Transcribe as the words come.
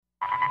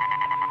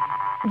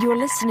You're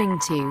listening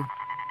to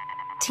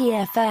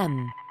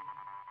TFM.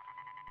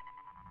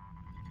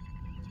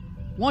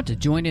 Want to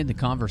join in the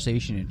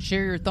conversation and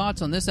share your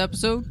thoughts on this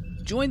episode?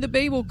 Join the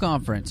Babel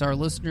Conference, our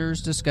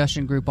listeners'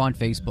 discussion group on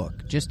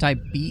Facebook. Just type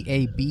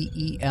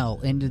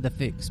BABEL into the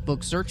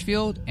Facebook search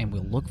field, and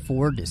we'll look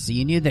forward to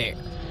seeing you there.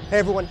 Hey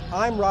everyone,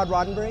 I'm Rod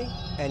Roddenberry,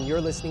 and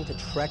you're listening to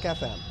Trek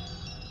FM.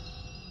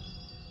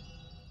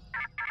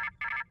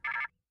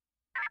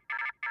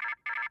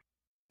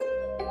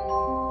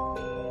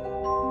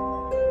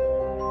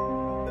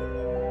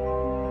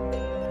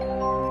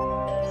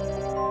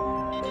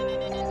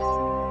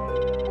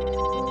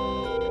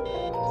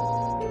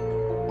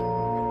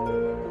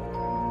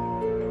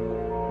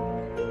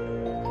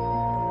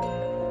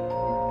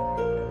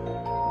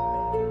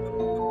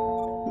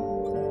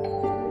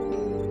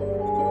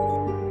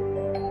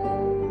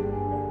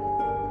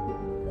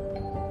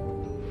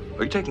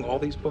 Are you taking all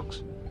these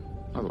books?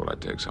 I thought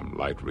I'd take some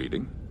light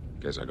reading.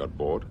 Guess I got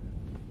bored.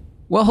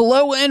 Well,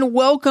 hello and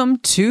welcome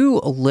to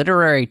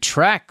Literary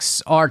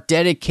Treks, our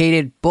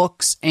dedicated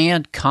books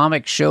and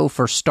comic show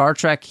for Star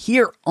Trek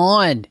here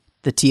on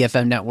the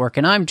TFM network.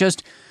 And I'm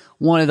just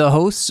one of the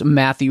hosts,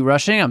 Matthew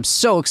Rushing. I'm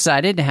so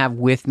excited to have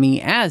with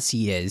me, as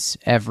he is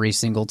every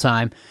single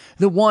time,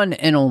 the one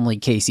and only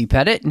Casey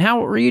Pettitt. And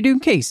how are you doing,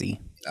 Casey?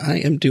 I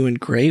am doing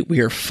great. We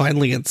are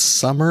finally in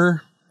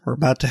summer. We're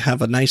about to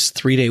have a nice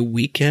 3-day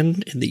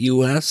weekend in the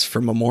U.S.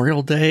 for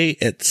Memorial Day.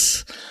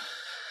 It's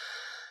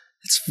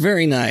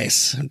very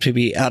nice to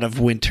be out of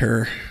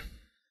winter.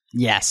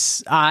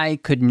 Yes,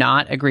 I could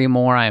not agree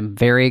more. I'm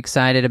very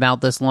excited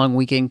about this long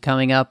weekend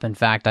coming up. In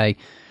fact, I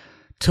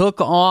took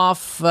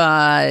off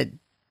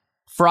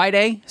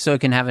Friday so I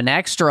can have an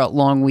extra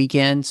long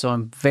weekend. So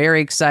I'm very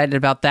excited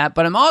about that.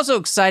 But I'm also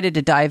excited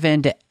to dive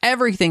into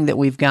everything that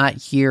we've got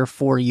here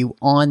for you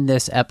on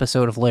this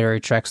episode of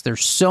Literary Treks.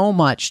 There's so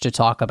much to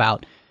talk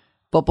about.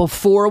 But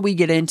before we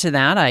get into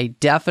that, I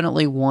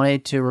definitely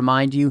wanted to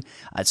remind you,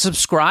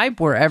 subscribe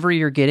wherever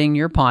you're getting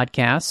your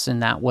podcasts,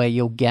 and that way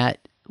you'll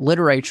get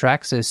Literary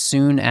Treks as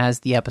soon as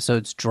the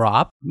episodes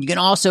drop. You can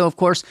also, of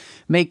course,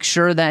 make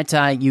sure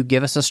that you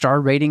give us a star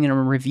rating and a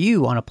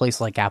review on a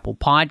place like Apple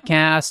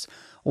Podcasts,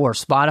 or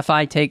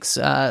Spotify takes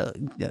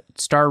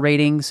star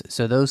ratings,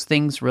 so those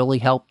things really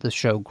help the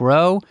show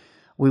grow.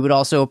 We would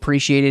also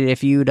appreciate it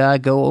if you'd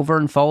go over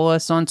and follow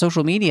us on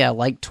social media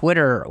like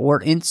Twitter or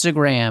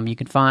Instagram. You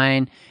can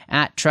find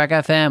at Trek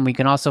FM. You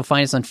can also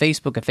find us on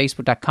Facebook at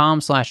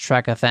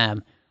facebook.com/Trek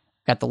FM.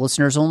 Got the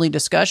listeners only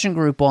discussion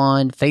group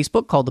on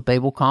Facebook called the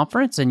Babel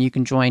Conference, and you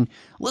can join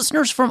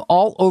listeners from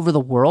all over the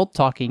world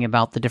talking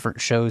about the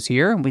different shows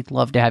here, and we'd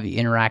love to have you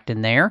interact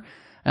in there.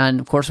 And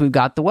of course, we've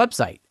got the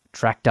website,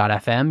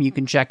 Trek.fm. You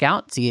can check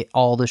out, see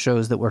all the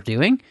shows that we're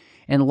doing.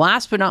 And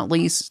last but not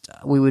least,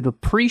 we would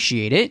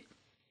appreciate it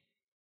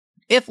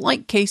if,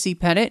 like Casey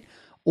Pettitt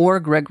or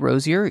Greg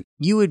Rozier,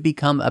 you would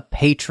become a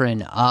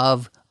patron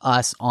of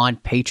us on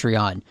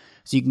Patreon.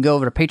 So you can go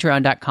over to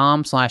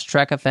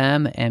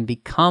patreon.com/TrekFM and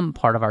become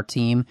part of our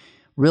team.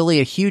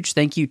 Really a huge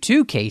thank you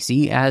to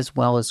Casey as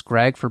well as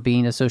Greg for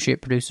being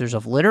associate producers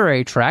of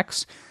Literary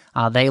Treks.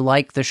 They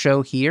like the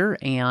show here,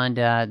 and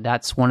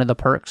that's one of the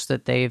perks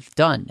that they've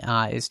done,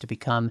 is to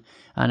become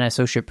an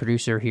associate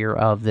producer here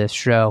of this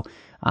show.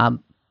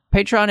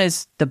 Patreon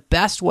is the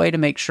best way to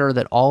make sure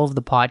that all of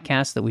the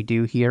podcasts that we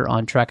do here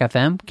on Trek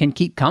FM can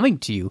keep coming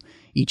to you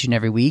each and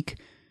every week.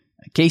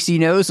 Casey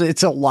knows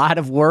it's a lot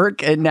of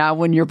work, and now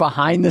when you're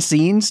behind the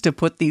scenes to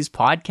put these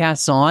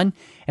podcasts on,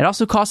 it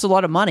also costs a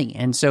lot of money.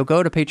 And so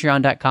go to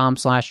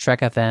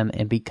patreon.com/TrekFM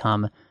and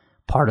become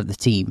part of the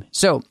team.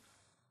 So,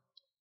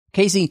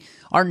 Casey,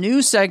 our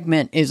news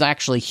segment is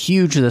actually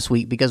huge this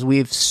week because we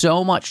have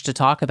so much to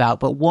talk about.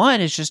 But one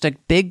is just a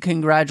big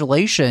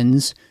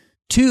congratulations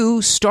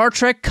to Star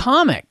Trek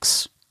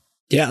Comics.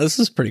 Yeah, this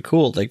is pretty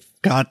cool. They've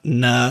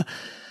gotten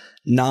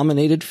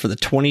nominated for the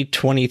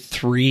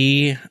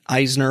 2023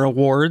 Eisner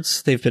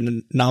Awards. They've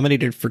been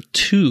nominated for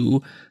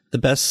 2, the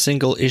best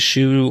single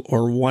issue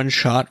or one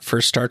shot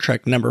for Star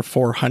Trek number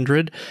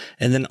 400,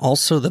 and then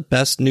also the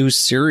best new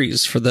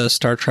series for the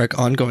Star Trek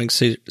ongoing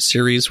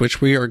series, which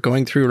we are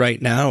going through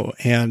right now.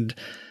 And,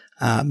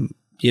 I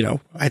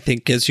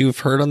think as you've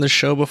heard on the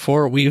show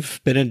before,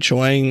 we've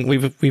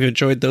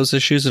enjoyed those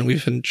issues, and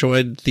we've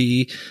enjoyed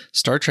the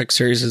Star Trek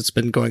series that's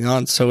been going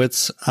on. So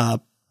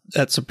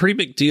that's a pretty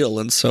big deal.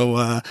 And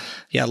so,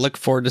 look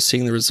forward to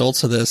seeing the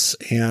results of this.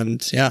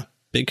 And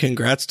big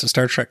congrats to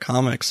Star Trek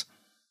Comics.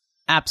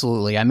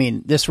 Absolutely. I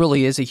mean, this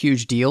really is a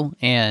huge deal,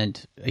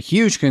 and a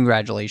huge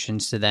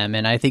congratulations to them.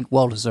 And I think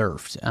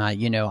well-deserved.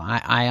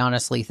 I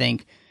honestly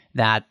think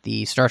that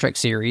the Star Trek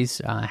series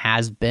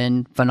has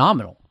been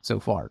phenomenal so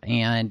far.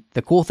 And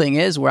the cool thing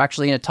is we're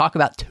actually going to talk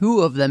about 2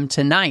 of them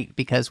tonight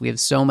because we have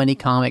so many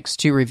comics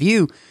to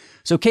review.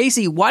 So,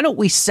 Casey, why don't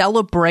we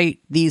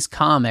celebrate these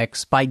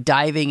comics by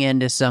diving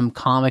into some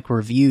comic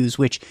reviews,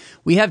 which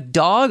we have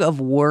Dog of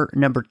War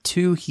number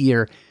 2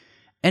 here.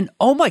 And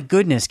oh my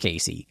goodness,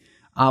 Casey,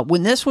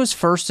 When this was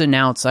first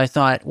announced, I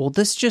thought, well,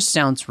 this just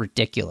sounds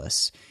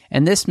ridiculous.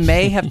 And this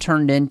may have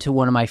turned into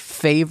one of my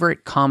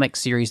favorite comic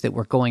series that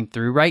we're going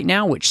through right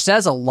now, which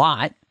says a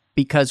lot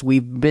because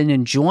we've been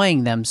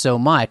enjoying them so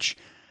much.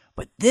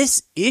 But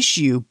this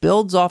issue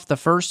builds off the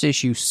first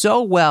issue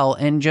so well,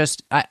 and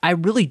just, I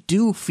really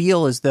do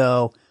feel as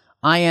though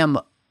I am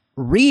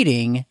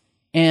reading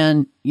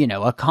and,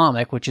 a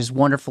comic, which is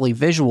wonderfully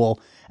visual,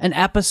 an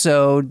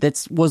episode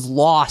that was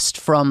lost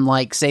from,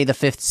 like, say, the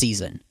 5th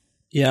season.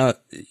 Yeah,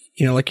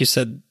 like you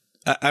said,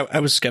 I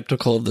was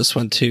skeptical of this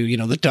one too.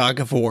 The Dog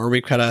of War.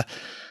 We've got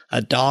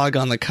a dog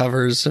on the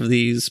covers of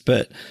these,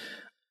 but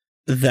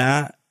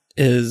that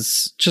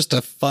is just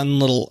a fun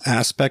little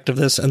aspect of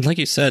this. And like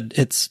you said,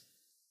 it's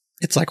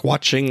like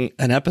watching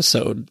an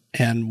episode,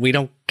 and we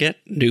don't get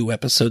new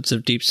episodes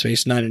of Deep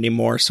Space Nine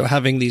anymore. So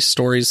having these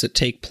stories that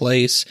take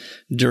place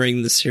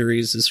during the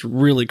series is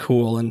really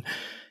cool. And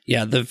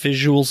yeah, the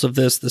visuals of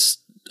this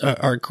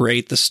are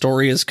great. The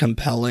story is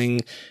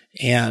compelling.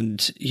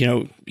 And,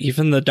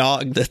 even the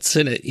dog that's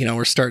in it,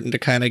 we're starting to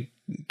kind of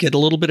get a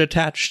little bit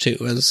attached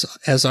to,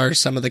 as are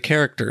some of the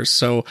characters.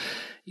 So,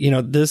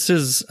 this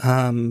is,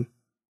 I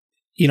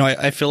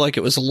feel like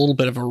it was a little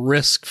bit of a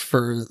risk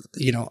for,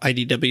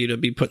 IDW to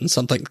be putting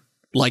something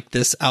like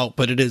this out,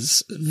 but it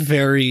is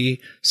very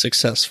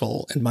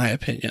successful, in my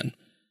opinion.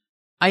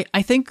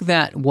 I think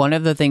that one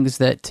of the things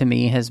that, to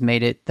me, has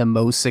made it the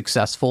most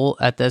successful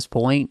at this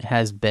point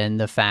has been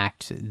the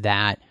fact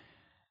that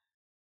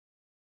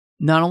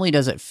not only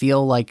does it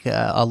feel like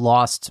a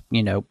lost,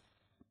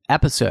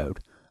 episode,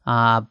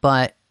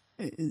 but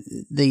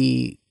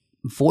the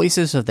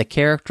voices of the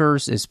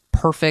characters is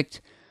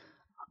perfect,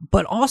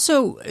 but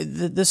also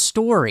the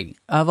story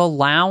of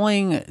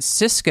allowing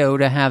Sisko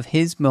to have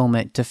his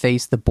moment to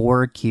face the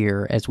Borg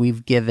here, as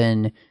we've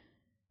given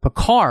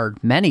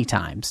Picard many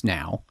times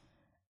now.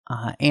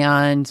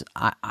 And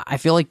I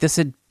feel like this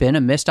had been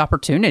a missed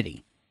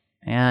opportunity.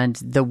 And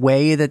the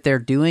way that they're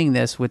doing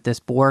this with this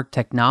Borg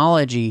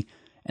technology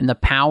and the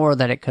power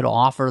that it could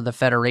offer the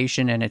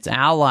Federation and its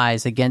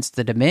allies against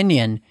the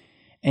Dominion,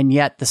 and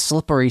yet the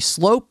slippery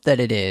slope that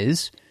it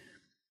is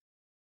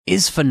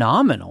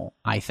phenomenal,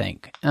 I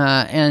think.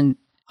 And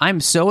I'm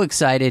so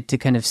excited to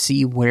kind of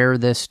see where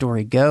this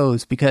story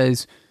goes,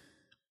 because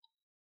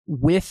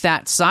with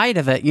that side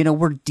of it,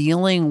 we're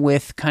dealing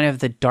with kind of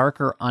the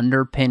darker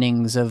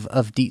underpinnings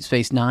of Deep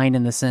Space Nine,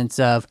 in the sense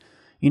of,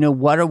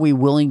 what are we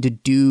willing to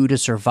do to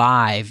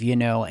survive,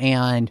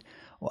 and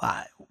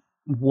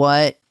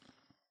what,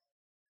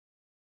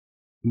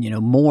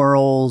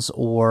 morals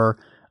or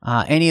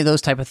any of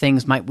those type of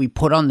things might we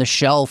put on the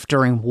shelf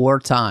during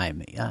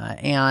wartime.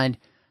 And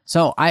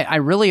so I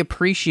really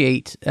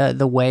appreciate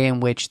the way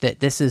in which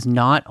that this has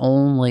not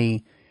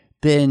only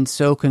been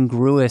so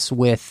congruous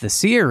with the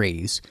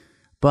series,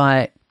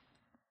 but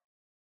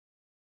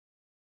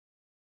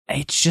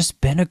it's just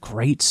been a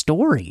great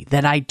story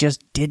that I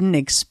just didn't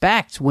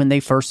expect when they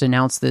first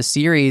announced this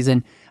series.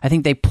 And I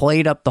think they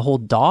played up the whole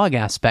dog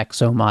aspect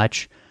so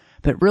much.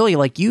 But really,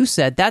 like you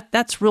said,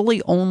 that's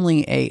really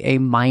only a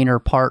minor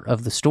part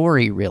of the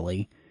story,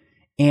 really.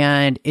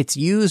 And it's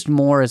used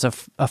more as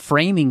a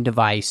framing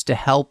device to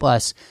help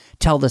us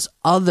tell this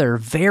other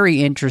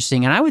very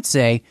interesting, and I would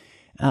say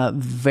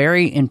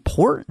very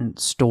important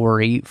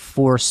story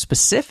for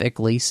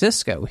specifically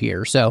Sisko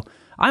here. So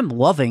I'm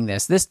loving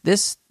this.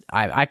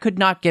 I could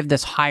not give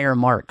this higher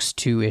marks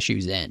 2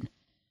 issues in.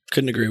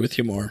 Couldn't agree with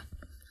you more.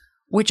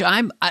 Which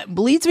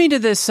leads me to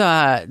this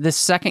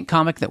second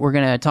comic that we're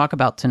going to talk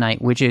about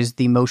tonight, which is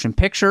the motion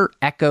picture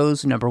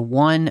Echoes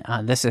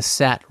 #1. This is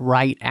set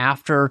right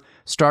after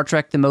Star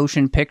Trek: The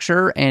Motion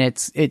Picture, and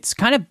it's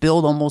kind of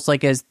billed almost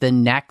like as the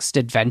next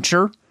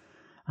adventure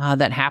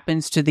that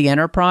happens to the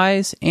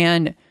Enterprise.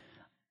 And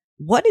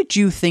what did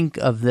you think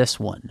of this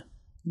one?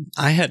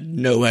 I had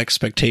no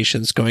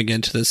expectations going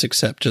into this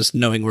except just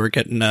knowing we're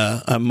getting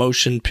a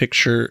motion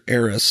picture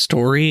era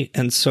story.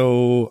 And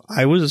so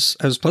I was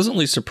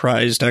pleasantly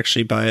surprised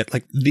actually by it.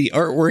 Like, the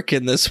artwork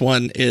in this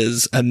one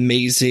is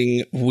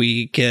amazing.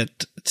 We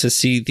get to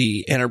see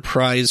the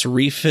Enterprise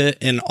refit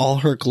in all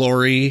her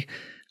glory.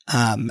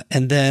 And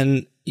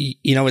then,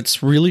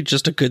 it's really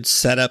just a good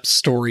setup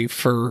story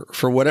for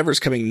whatever's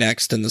coming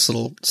next in this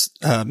little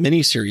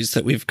mini series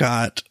that we've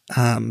got.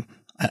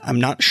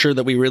 I'm not sure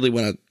that we really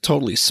want to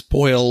totally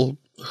spoil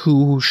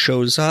who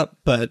shows up,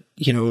 but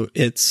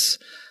it's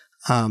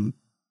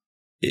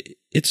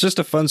just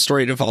a fun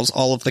story. It involves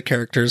all of the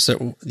characters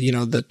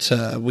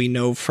that we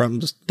know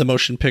from the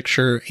motion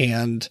picture,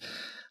 and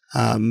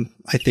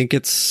I think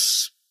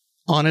it's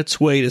on its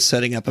way to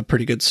setting up a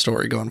pretty good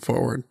story going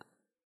forward.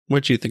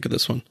 What do you think of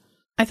this one?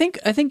 I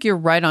think you're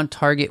right on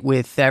target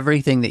with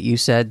everything that you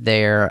said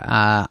there.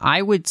 I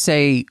would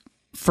say,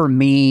 for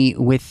me,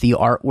 with the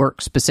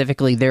artwork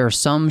specifically, there are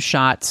some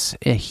shots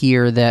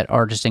here that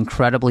are just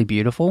incredibly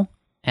beautiful.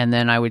 And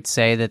then I would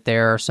say that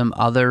there are some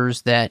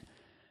others that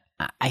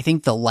I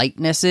think the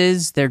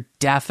likenesses, they're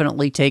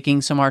definitely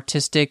taking some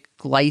artistic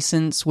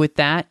license with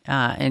that.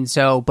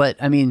 The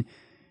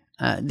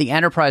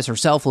Enterprise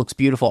herself looks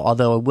beautiful,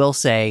 although I will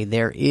say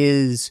there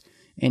is,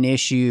 an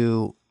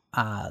issue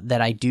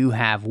that I do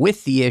have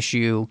with the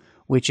issue,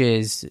 which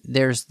is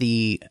there's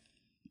the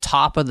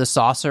top of the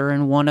saucer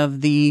in one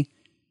of the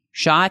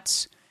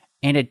shots,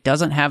 and it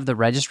doesn't have the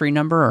registry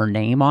number or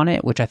name on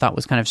it, which I thought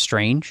was kind of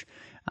strange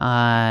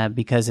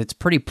because it's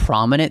pretty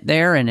prominent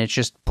there, and it's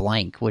just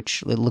blank,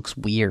 which it looks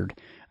weird.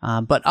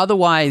 But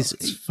otherwise...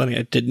 It's funny,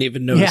 I didn't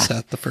even notice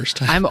that the first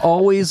time. I'm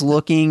always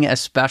looking,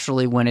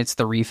 especially when it's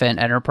the Refit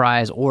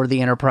Enterprise or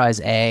the Enterprise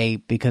A,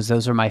 because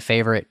those are my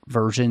favorite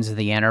versions of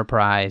the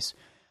Enterprise.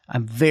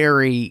 I'm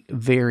very,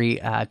 very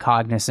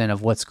cognizant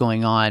of what's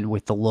going on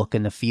with the look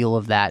and the feel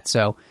of that.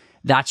 So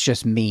that's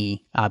just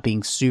me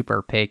being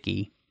super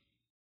picky.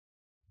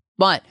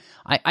 But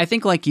I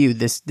think like you,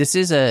 this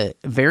is a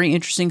very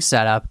interesting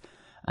setup.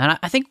 And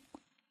I think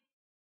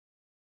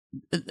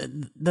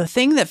the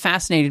thing that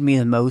fascinated me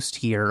the most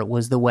here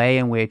was the way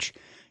in which,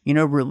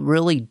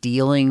 really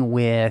dealing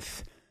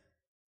with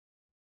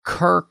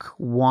Kirk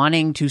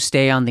wanting to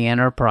stay on the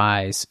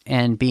Enterprise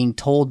and being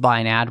told by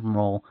an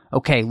admiral,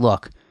 okay,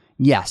 look,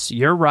 yes,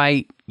 you're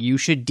right, you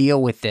should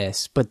deal with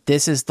this, but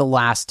this is the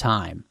last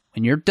time.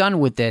 When you're done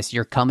with this,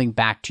 you're coming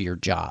back to your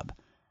job.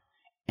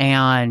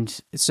 And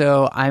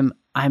so I'm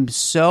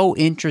so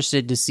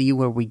interested to see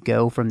where we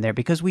go from there,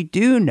 because we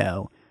do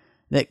know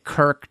that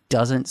Kirk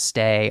doesn't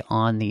stay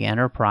on the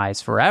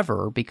Enterprise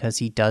forever because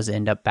he does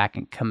end up back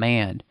in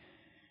command.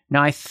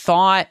 Now, I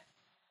feel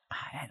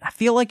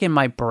like in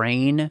my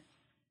brain,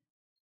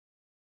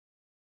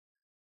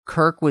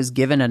 Kirk was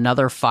given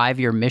another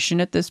 5-year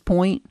mission at this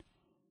point.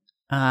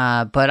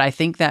 But I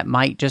think that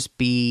might just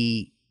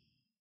be,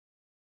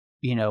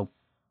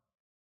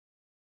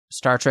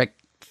 Star Trek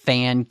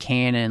fan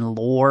canon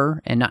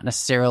lore and not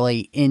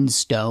necessarily in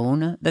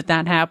stone that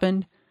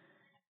happened.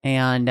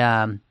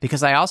 And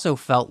because I also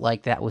felt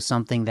like that was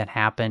something that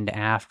happened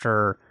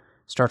after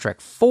Star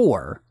Trek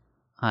 4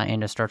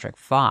 into Star Trek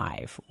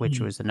 5, which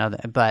was another.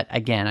 But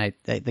again,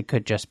 that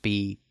could just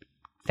be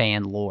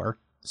fan lore.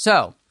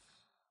 So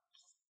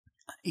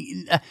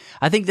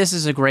I think this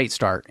is a great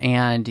start,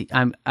 and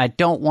I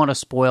don't want to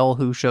spoil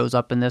who shows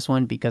up in this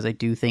one, because I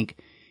do think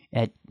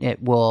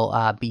it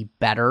will be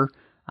better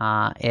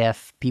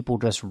if people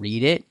just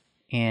read it.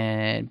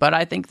 But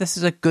I think this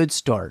is a good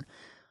start.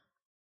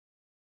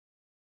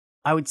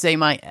 I would say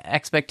my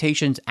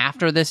expectations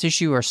after this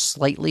issue are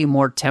slightly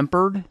more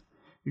tempered,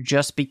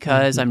 just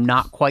because I'm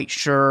not quite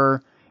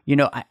sure.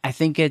 I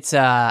think it's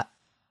a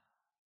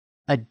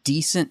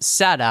decent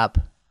setup,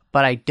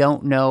 but I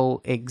don't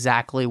know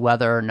exactly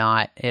whether or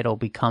not it'll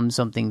become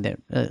something that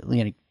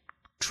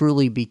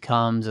truly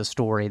becomes a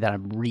story that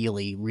I'm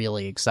really,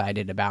 really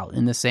excited about,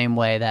 in the same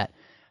way that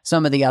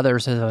some of the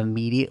others have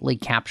immediately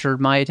captured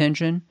my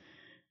attention.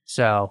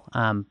 So,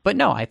 but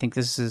no, I think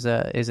this is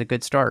a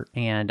good start,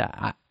 and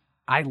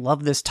I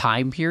love this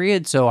time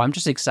period, so I'm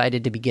just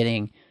excited to be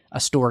getting a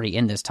story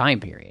in this time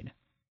period.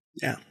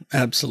 Yeah,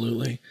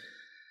 absolutely.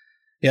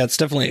 Yeah, it's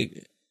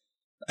definitely...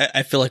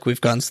 I feel like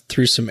we've gone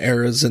through some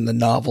eras in the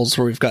novels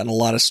where we've gotten a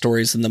lot of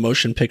stories in the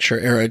motion picture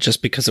era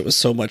just because it was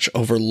so much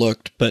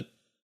overlooked. But,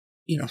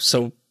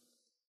 so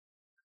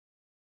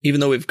even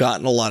though we've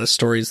gotten a lot of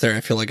stories there,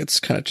 I feel like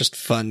it's kind of just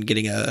fun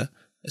getting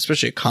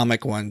especially a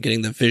comic one,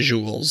 getting the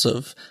visuals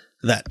of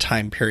that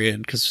time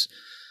period, because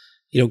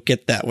you don't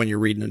get that when you're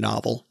reading a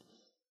novel.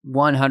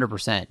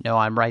 100%. No,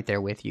 I'm right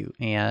there with you.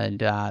 And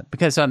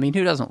because,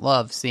 who doesn't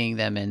love seeing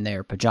them in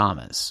their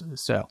pajamas?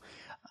 So...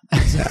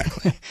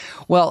 Exactly.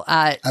 Well,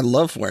 I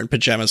love wearing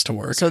pajamas to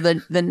work. So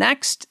the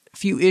next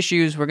few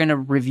issues we're going to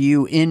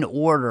review in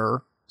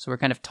order. So we're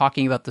kind of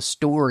talking about the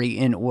story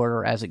in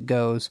order as it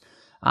goes.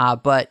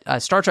 But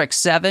Star Trek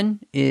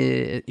 7,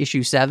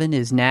 issue 7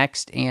 is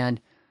next.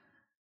 And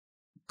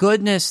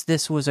goodness,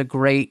 this was a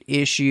great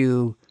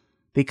issue,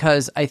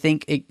 because I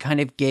think it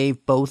kind of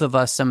gave both of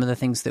us some of the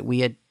things that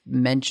we had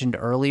mentioned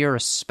earlier,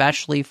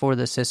 especially for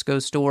the Cisco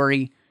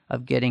story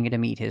of getting to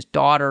meet his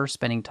daughter,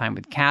 spending time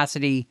with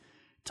Cassidy,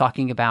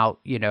 talking about,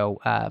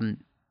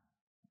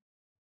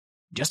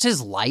 just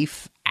his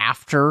life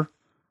after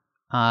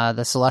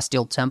the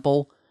Celestial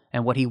Temple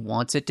and what he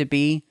wants it to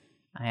be,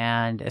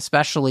 and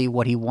especially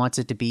what he wants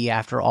it to be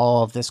after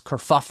all of this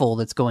kerfuffle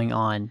that's going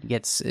on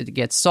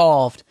gets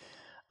solved.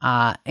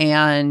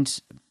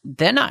 And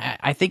then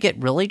I think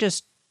it really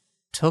just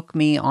took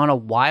me on a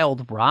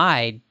wild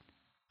ride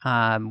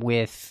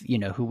with,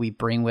 who we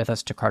bring with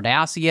us to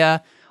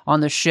Cardassia on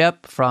the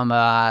ship from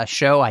a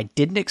show I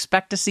didn't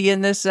expect to see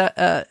in this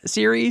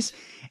series.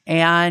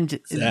 And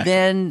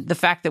then the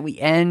fact that we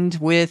end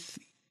with,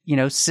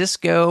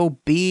 Cisco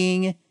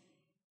being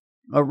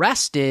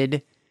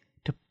arrested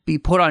to be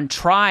put on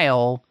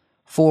trial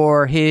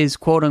for his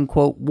quote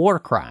unquote war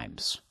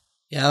crimes.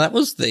 Yeah, that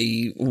was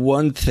the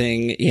one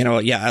thing,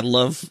 I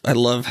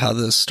love how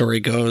this story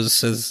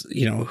goes, as,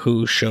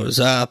 who shows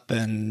up,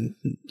 and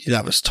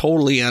that was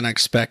totally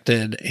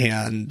unexpected,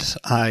 and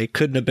I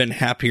couldn't have been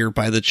happier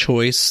by the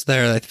choice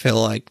there. I feel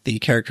like the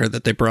character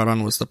that they brought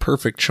on was the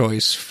perfect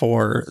choice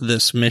for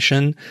this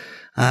mission,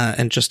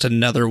 and just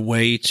another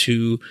way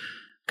to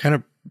kind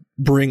of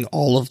bring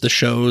all of the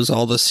shows,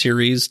 all the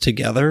series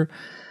together.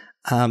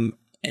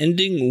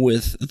 ending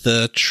with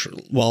the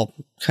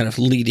kind of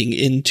leading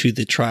into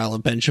the trial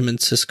of Benjamin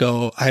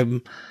Sisko,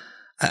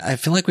 I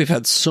feel like we've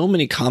had so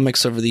many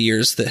comics over the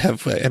years that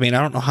have, I mean,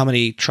 I don't know how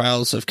many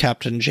trials of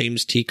Captain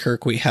James T.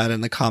 Kirk we had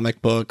in the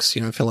comic books.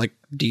 I feel like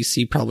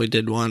DC probably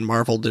did one,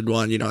 Marvel did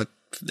one,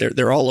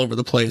 they're all over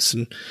the place.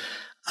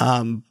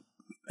 And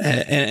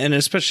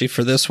especially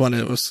for this one,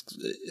 it was,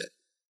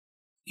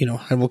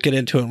 and we'll get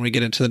into it when we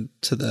get into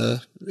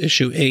the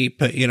issue 8,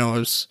 but, I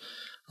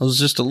was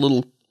just a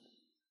little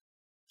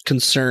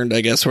concerned,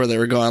 I guess, where they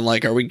were going,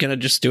 like, are we going to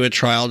just do a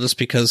trial just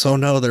because, oh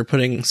no, they're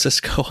putting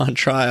Sisko on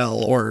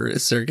trial, or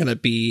is there going to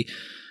be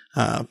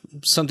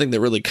something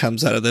that really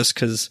comes out of this?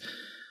 Because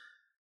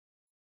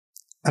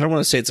I don't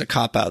want to say it's a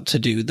cop-out to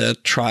do the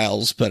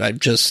trials, but I'm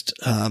just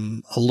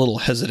a little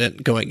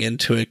hesitant going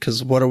into it,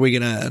 because what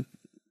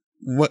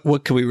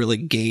can we really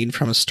gain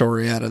from a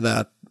story out of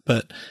that?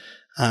 But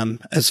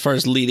as far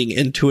as leading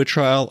into a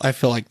trial, I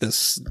feel like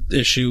this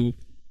issue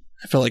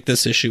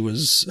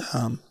was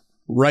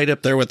right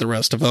up there with the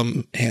rest of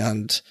them.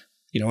 And,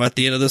 at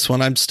the end of this one,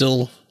 I'm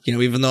still,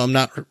 even though I'm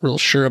not real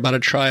sure about a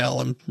trial,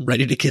 I'm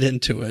ready to get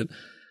into it.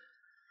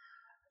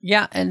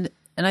 Yeah. And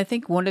I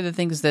think one of the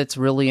things that's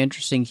really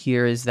interesting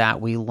here is that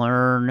we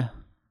learn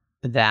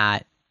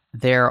that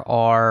there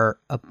are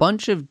a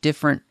bunch of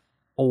different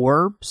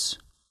orbs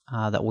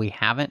that we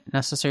haven't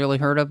necessarily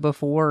heard of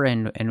before.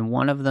 And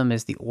one of them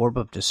is the Orb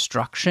of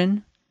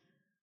Destruction,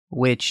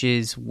 which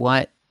is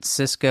what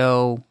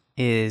Sisko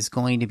is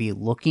going to be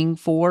looking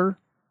for.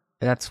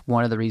 That's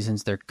one of the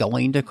reasons they're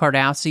going to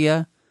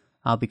Cardassia,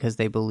 because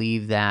they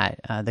believe that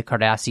the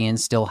Cardassians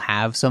still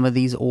have some of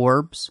these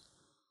orbs.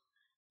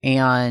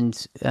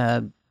 And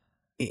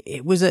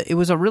it was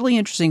a really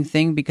interesting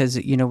thing, because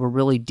we're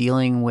really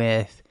dealing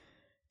with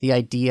the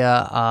idea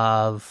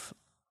of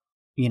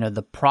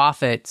the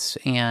prophets,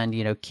 and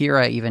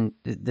Kira, even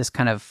this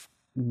kind of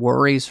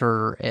worries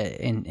her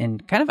in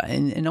kind of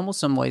in almost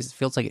some ways it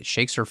feels like it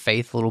shakes her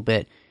faith a little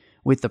bit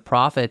with the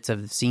prophets,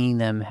 of seeing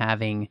them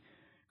having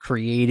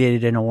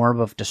created an orb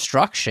of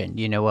destruction,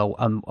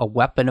 a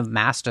weapon of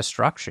mass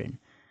destruction.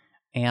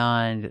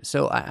 And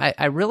so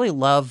I really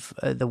love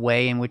the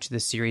way in which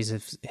this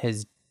series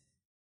has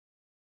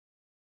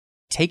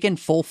taken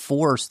full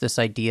force this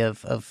idea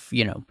of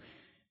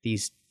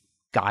these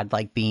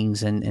godlike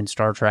beings in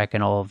Star Trek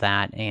and all of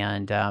that.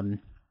 And,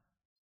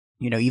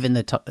 even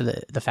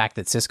the fact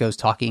that Sisko's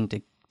talking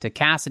to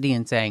Cassidy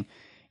and saying,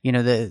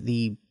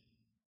 the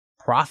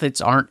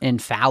prophets aren't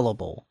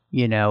infallible,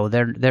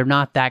 they're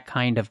not that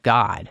kind of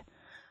God,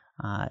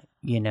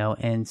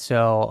 and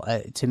so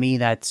to me,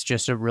 that's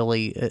just a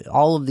really,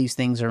 all of these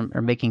things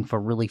are making for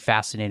really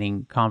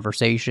fascinating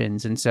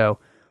conversations. And so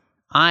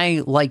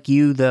I, like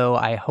you though,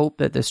 I hope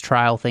that this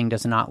trial thing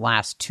does not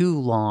last too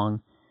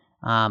long.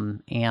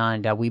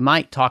 And we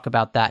might talk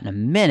about that in a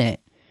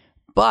minute,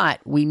 but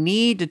we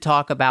need to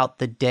talk about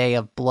the Day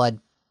of Blood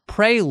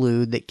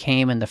Prelude that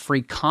came in the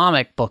Free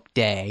Comic Book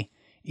Day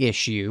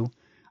issue.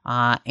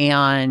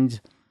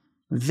 And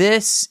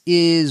this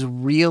is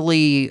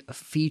really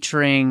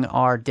featuring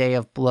our Day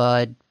of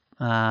Blood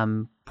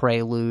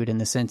prelude, in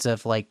the sense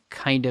of like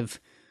kind of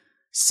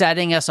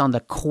setting us on the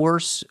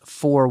course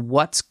for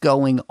what's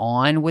going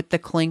on with the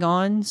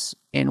Klingons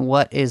and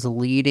what is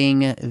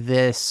leading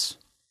this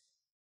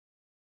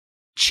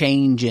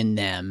change in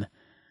them,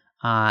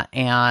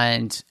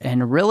 and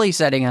really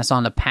setting us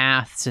on the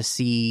path to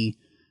see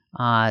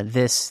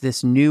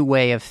this new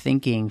way of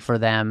thinking for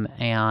them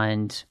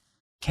and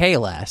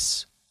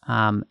Kahless,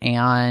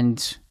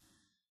 and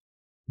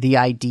the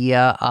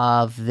idea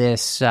of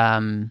this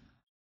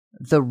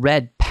the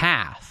Red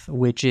Path,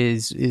 which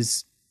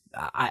is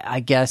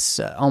I guess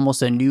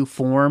almost a new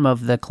form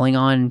of the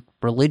Klingon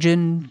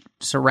religion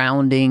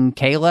surrounding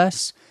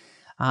Kahless,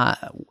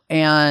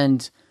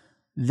 and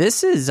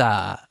this is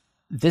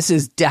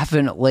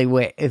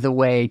definitely the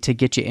way to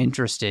get you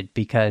interested,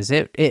 because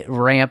it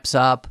ramps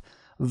up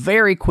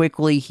very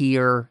quickly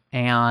here,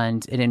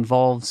 and it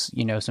involves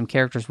some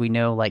characters we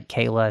know like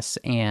Kahless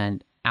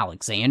and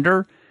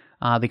Alexander,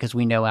 because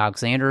we know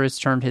Alexander has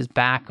turned his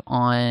back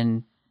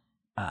on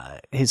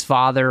his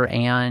father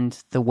and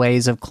the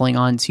ways of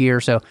Klingons here.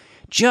 So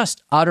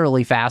just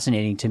utterly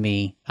fascinating to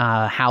me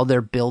how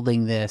they're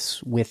building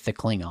this with the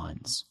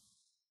Klingons.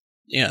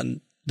 Yeah,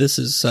 and this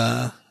is,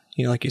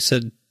 like you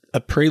said, a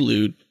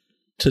prelude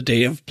to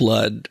Day of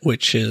Blood,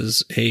 which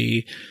is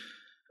a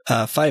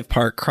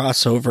 5-part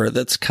crossover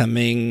that's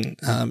coming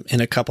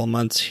in a couple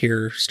months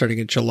here, starting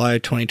in July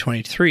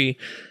 2023.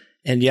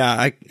 And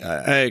yeah,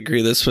 I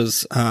agree. This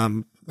was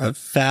a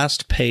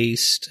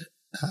fast-paced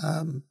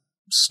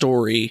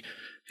story,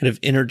 kind of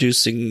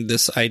introducing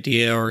this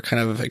idea, or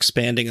kind of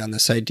expanding on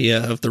this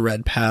idea of the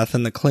Red Path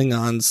and the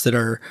Klingons that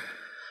are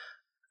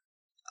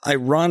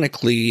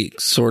ironically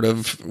sort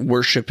of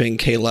worshipping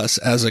Kahless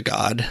as a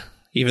god,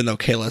 even though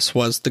Kahless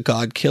was the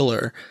god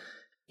killer.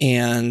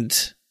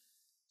 And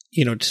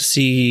to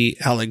see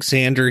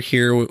Alexander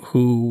here,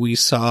 who we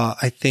saw,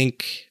 I can't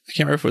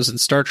remember if it was in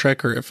Star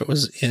Trek or if it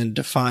was in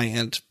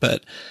Defiant,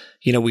 but,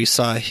 we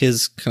saw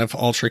his kind of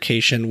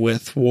altercation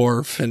with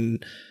Worf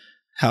and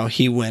how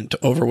he went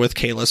over with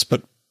Kahless,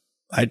 but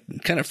I'd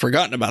kind of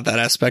forgotten about that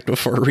aspect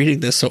before reading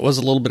this, so it was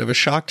a little bit of a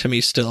shock to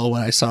me still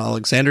when I saw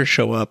Alexander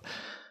show up.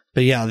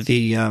 But yeah,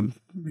 the,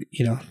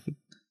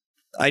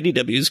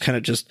 IDW is kind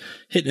of just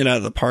hitting it out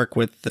of the park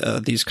with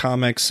these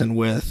comics and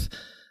with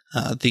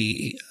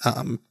the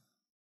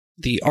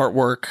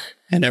artwork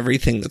and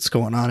everything that's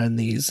going on in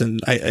these.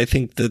 And I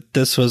think that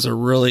this was a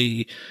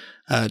really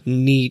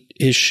neat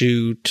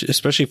issue,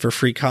 especially for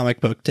Free Comic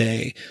Book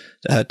Day,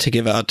 to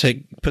give out,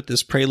 to put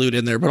this prelude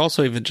in there, but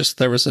also even just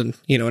there was an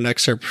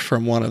excerpt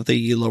from one of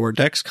the Lower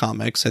Decks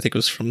comics. I think it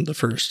was from the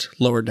first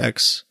Lower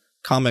Decks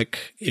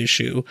comic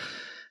issue.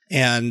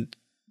 And,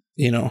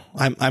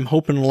 I'm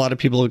hoping a lot of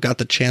people have got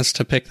the chance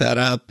to pick that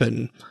up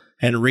and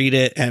read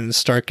it and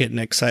start getting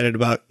excited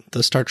about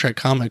the Star Trek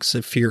comics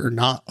if you're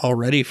not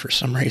already for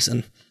some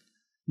reason.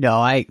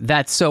 No,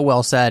 that's so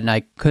well said, and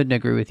I couldn't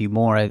agree with you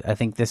more. I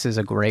think this is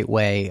a great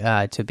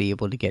way to be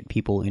able to get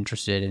people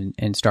interested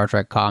in Star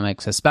Trek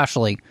comics,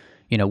 especially,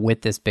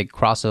 with this big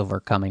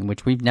crossover coming,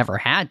 which we've never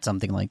had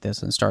something like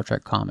this in Star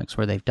Trek comics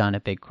where they've done a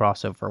big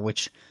crossover,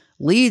 which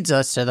leads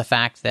us to the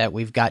fact that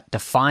we've got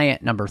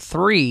Defiant number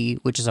 3,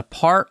 which is a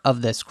part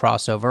of this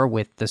crossover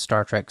with the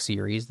Star Trek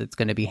series that's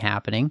going to be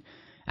happening,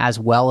 as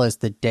well as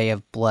the Day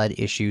of Blood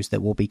issues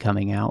that will be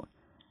coming out.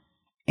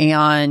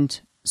 And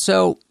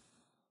so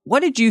what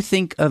did you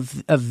think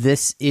of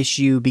this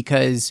issue?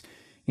 Because,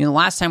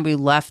 last time we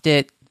left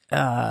it,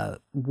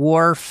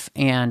 Worf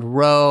and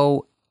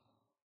Ro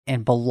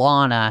and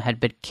B'Elanna had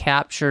been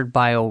captured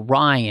by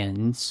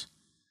Orions,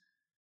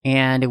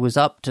 and it was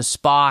up to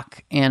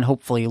Spock and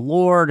hopefully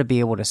Lore to be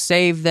able to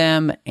save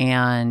them.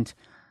 And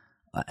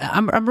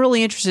I'm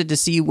really interested to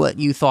see what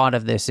you thought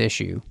of this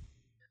issue.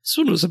 This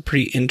one was a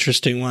pretty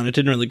interesting one. It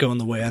didn't really go in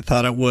the way I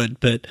thought it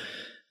would, but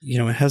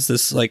it has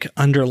this like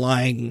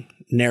underlying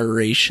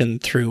narration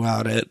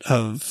throughout it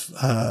of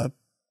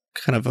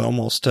kind of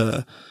almost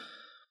an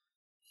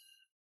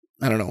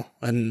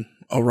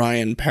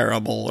Orion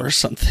parable or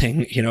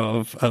something,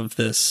 of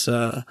this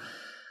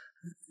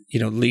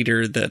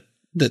leader that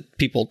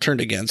people turned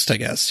against, I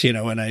guess,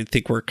 and I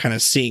think we're kind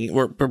of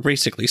we're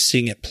basically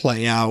seeing it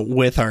play out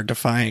with our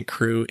Defiant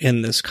crew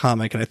in this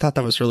comic. And I thought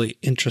that was a really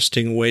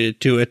interesting way to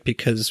do it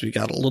because we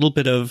got a little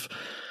bit of,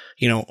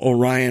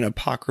 Orion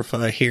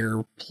Apocrypha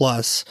here,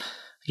 plus,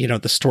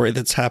 the story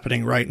that's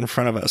happening right in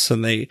front of us.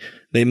 And they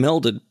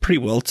melded pretty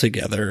well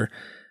together,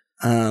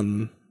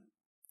 and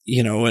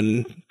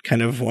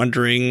kind of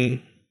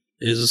wondering,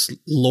 is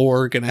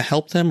Lore going to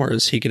help them or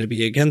is he going to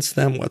be against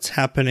them? What's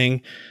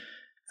happening?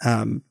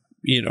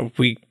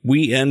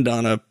 We end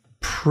on a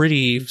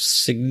pretty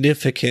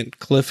significant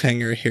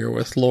cliffhanger here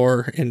with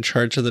Lore in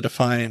charge of the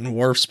Defiant, and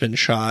Worf's been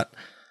shot.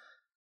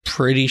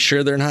 Pretty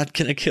sure they're not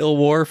going to kill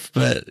Worf,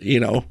 but,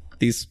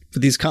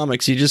 these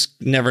comics, you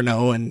just never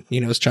know. And,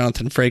 as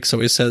Jonathan Frakes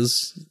always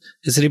says,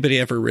 is anybody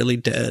ever really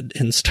dead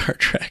in Star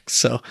Trek?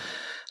 So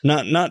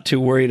not too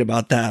worried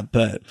about that,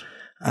 but,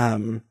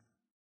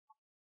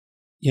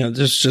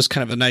 there's just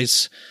kind of a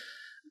nice,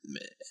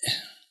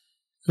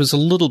 it was a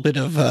little bit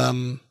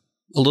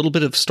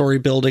of story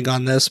building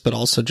on this, but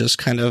also just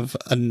kind of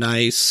a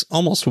nice,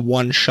 almost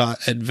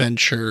one-shot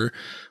adventure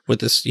with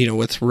this,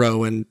 with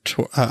Ro and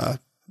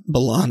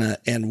B'Elanna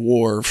and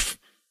Worf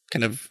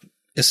kind of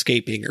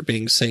escaping or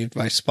being saved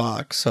by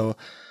Spock. So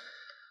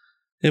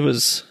it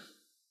was,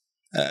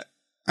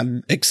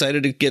 I'm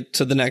excited to get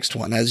to the next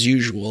one, as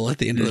usual, at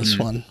the end of this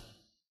one.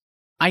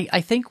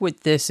 I think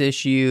with this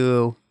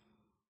issue,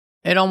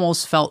 it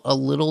almost felt a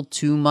little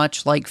too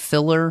much like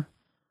filler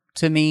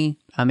to me.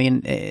 I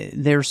mean,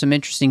 there's some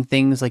interesting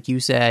things, like you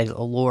said.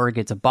 Lore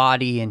gets a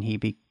body, and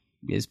he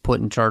is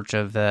put in charge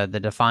of the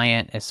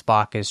Defiant as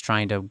Spock is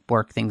trying to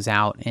work things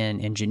out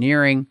in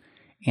engineering.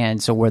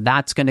 And so where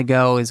that's going to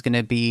go is going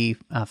to be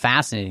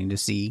fascinating to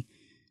see.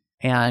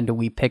 And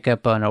we pick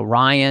up an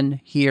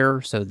Orion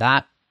here, so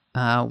that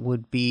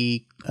would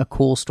be a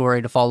cool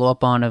story to follow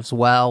up on as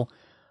well.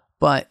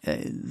 But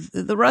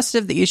the rest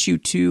of the issue,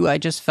 too, I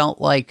just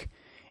felt like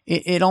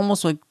it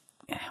almost like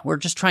we're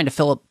just trying to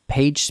fill up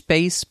page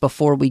space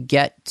before we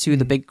get to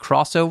the big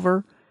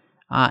crossover,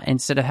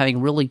 instead of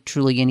having really,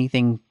 truly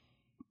anything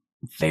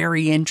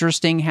very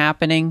interesting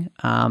happening.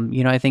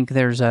 I think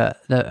there's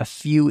a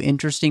few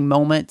interesting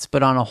moments,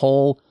 but on a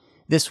whole,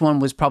 this one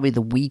was probably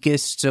the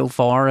weakest so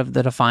far of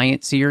the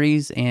Defiant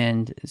series.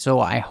 And so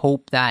I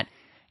hope that,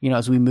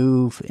 as we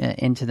move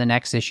into the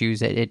next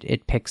issues,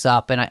 it picks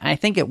up. And I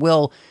think it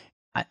will.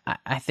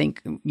 I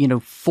think,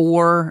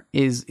 4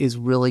 is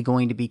really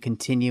going to be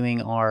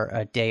continuing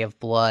our Day of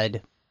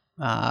Blood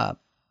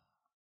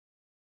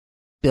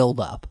build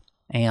up.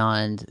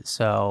 And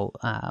so,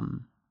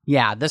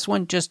 this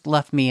one just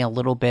left me a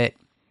little bit,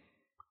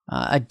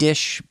 a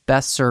dish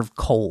best served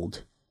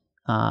cold,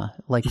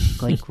 like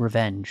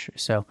revenge.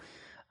 So,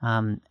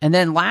 and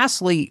then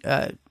lastly,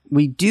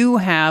 we do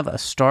have a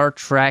Star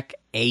Trek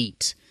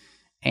 8.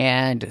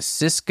 and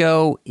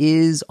Sisko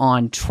is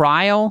on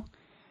trial,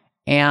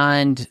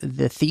 and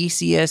the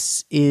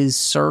Theseus is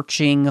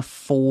searching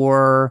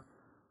for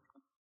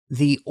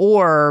the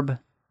orb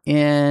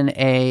in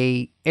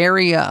a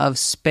area of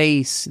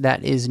space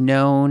that is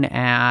known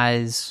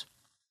as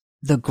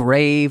the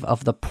Grave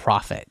of the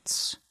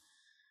Prophets.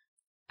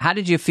 How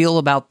did you feel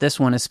about this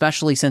one,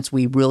 especially since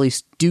we really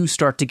do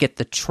start to get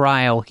the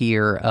trial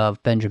here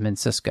of Benjamin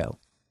Sisko?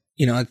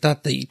 I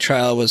thought the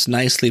trial was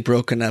nicely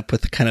broken up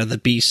with kind of the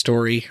B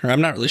story, or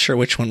I'm not really sure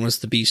which one was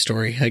the B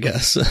story, I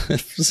guess,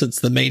 since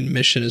the main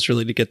mission is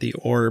really to get the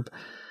orb.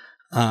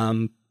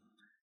 The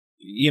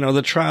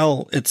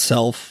trial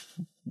itself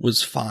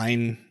was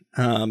fine.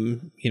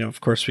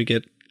 Of course, we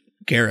get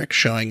Garak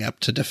showing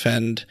up to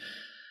defend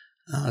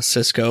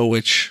Sisko,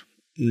 which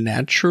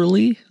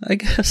naturally, I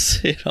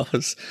guess,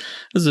 was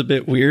a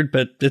bit weird,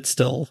 but it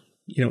still,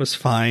 was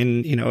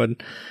fine,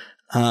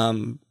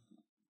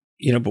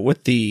 but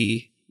with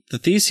the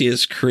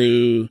Theseus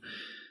crew,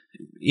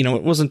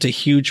 it wasn't a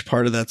huge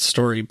part of that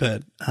story,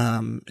 but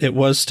it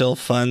was still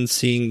fun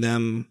seeing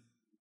them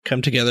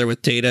come together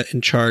with Data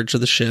in charge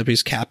of the ship.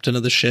 He's captain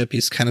of the ship.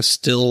 He's kind of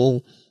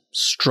still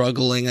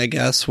struggling, I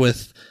guess,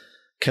 with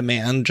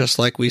command, just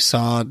like we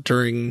saw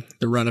during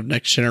the run of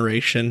Next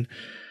Generation.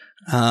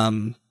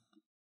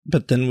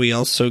 But then we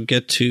also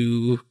get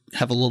to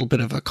have a little bit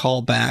of a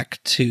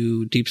callback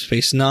to Deep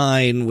Space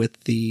Nine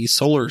with the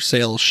solar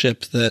sail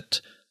ship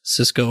that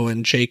Sisko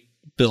and Jake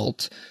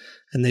built,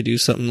 and they do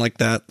something like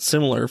that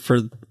similar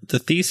for the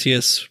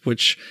Theseus,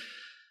 which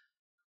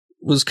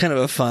was kind of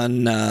a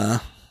fun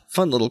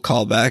little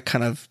callback,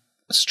 kind of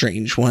a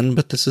strange one,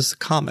 but this is the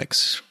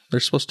comics. They're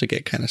supposed to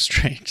get kind of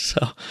strange.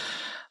 So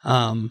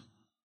I'm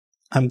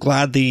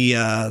glad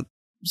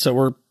so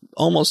we're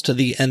almost to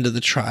the end of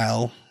the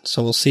trial,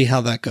 so we'll see how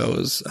that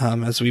goes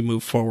as we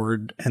move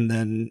forward. And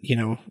then,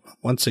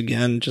 once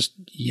again, just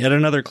yet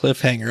another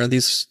cliffhanger.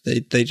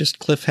 They just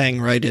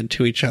cliffhang right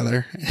into each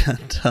other.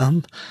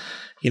 And,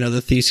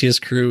 the Theseus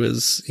crew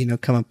is,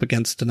 come up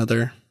against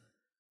another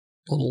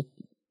little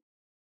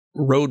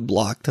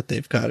roadblock that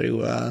they've got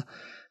to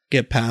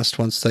get past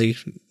once they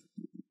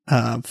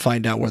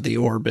find out where the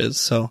orb is.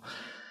 So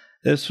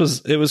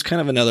it was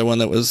kind of another one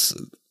that was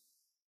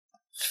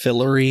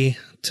fillery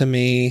to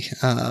me.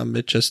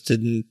 It just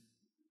didn't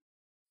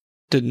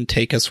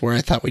take us where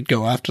I thought we'd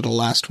go after the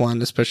last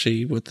one,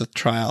 especially with the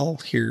trial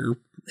here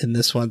in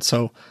this one.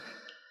 So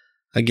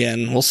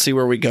again, we'll see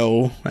where we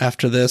go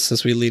after this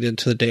as we lead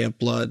into the Day of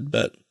Blood,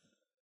 but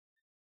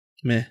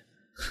meh.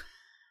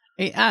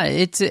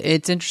 It's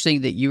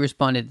interesting that you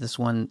responded to this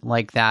one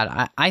like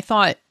that. I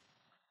thought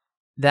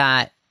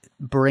that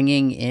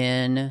bringing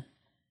in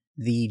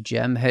the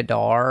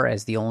Jem'Hadar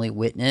as the only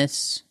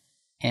witness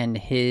and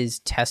his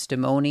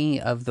testimony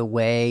of the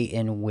way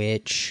in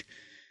which,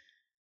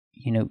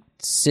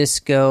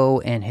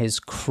 Sisko and his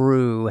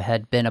crew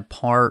had been a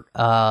part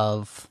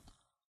of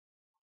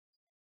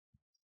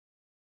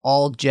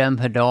all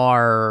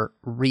Jem'Hadar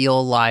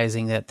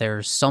realizing that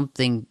there's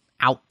something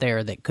out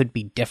there that could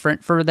be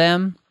different for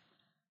them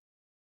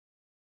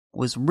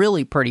was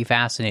really pretty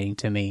fascinating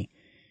to me.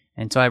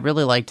 And so I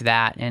really liked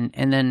that. And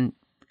then,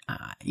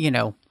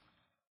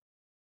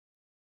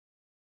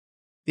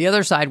 the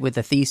other side with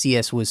the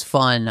Theseus was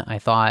fun, I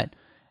thought.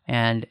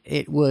 And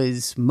it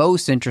was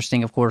most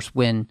interesting, of course,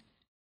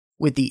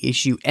 with the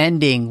issue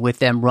ending with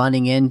them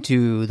running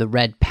into the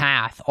Red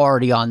Path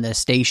already on this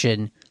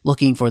station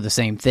looking for the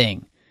same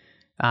thing.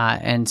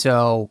 And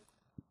so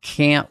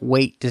can't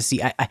wait to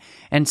see.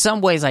 In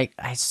some ways, I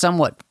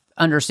somewhat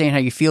understand how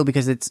you feel,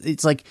 because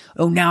it's like,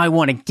 oh, now I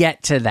want to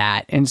get to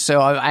that. And so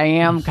I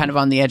am kind of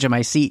on the edge of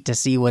my seat to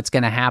see what's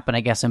going to happen,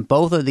 I guess, in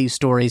both of these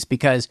stories,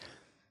 because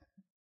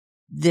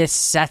this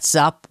sets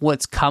up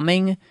what's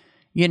coming,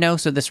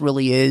 so this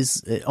really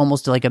is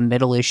almost like a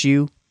middle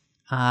issue.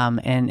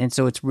 And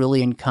so it's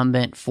really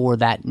incumbent for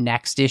that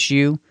next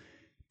issue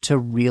to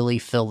really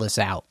fill this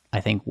out,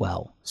 I think,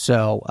 well.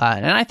 So,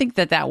 and I think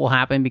that will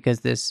happen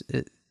because this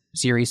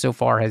series so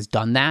far has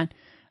done that.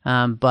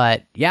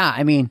 But yeah,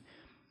 I mean,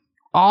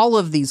 all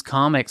of these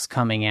comics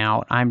coming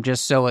out, I'm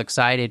just so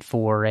excited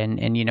for.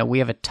 And we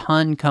have a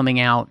ton coming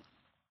out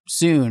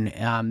soon.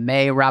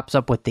 May wraps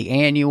up with the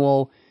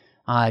annual.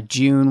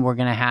 June, we're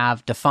going to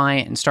have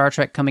Defiant and Star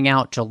Trek coming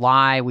out.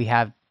 July, we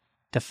have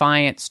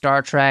Defiant,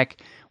 Star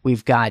Trek.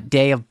 We've got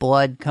Day of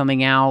Blood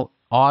coming out.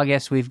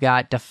 August, we've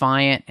got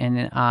Defiant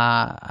and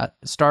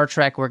Star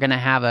Trek. We're going to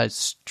have a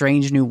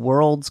Strange New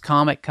Worlds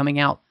comic coming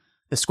out.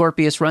 The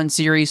Scorpius Run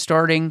series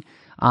starting.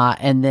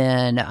 And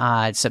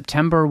then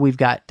September, we've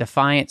got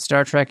Defiant,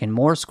 Star Trek, and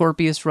more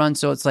Scorpius Run.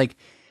 So it's like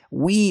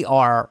we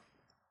are,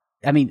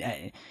 I mean,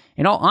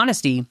 in all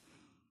honesty,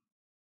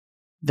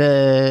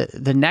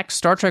 the next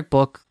Star Trek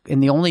book,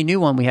 and the only new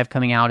one we have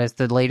coming out, is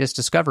the latest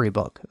Discovery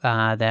book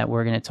that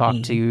we're going to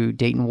talk to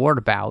Dayton Ward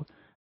about.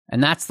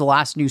 And that's the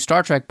last new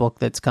Star Trek book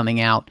that's coming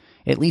out,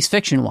 at least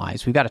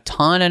fiction-wise. We've got a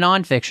ton of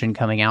nonfiction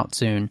coming out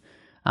soon,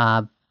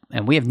 and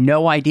we have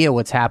no idea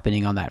what's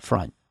happening on that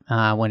front.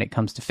 when it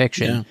comes to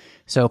fiction. Yeah.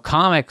 So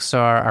comics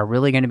are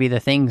really going to be the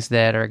things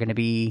that are going to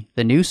be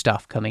the new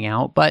stuff coming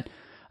out. But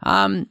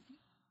I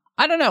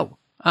don't know.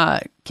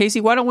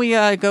 Casey, why don't we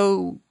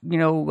go,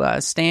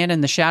 stand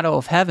in the shadow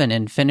of heaven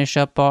and finish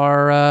up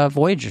our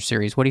Voyager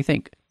series? What do you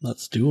think?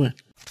 Let's do it.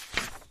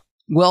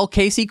 Well,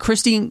 Casey,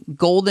 Christine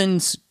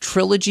Golden's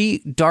trilogy,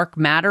 Dark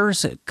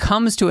Matters,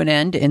 comes to an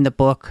end in the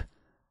book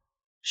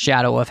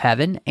Shadow of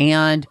Heaven.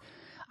 And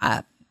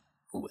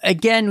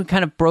again, we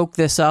kind of broke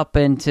this up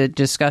into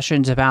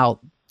discussions about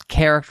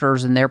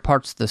characters and their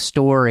parts of the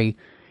story.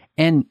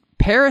 And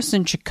Paris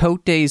and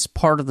Chakotay's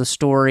part of the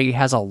story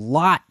has a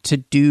lot to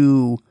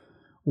do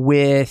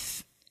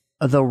with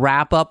the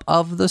wrap-up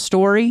of the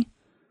story.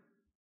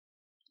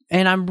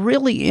 And I'm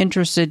really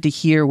interested to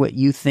hear what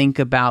you think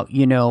about,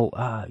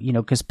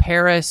 because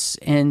Paris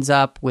ends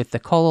up with the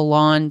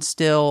Kololan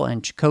still,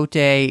 and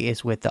Chakotay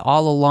is with the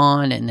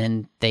Alalan, and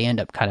then they end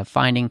up kind of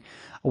finding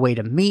a way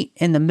to meet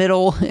in the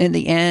middle in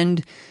the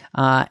end.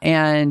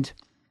 And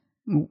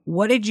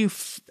how did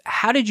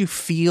you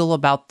feel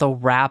about the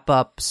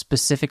wrap-up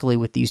specifically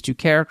with these two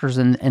characters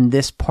and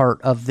this part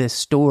of this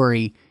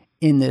story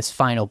in this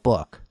final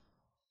book?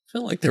 I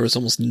feel like there was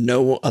almost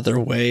no other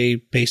way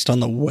based on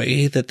the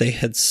way that they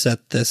had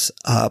set this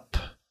up,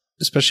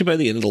 especially by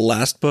the end of the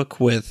last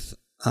book with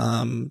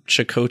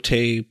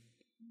Chakotay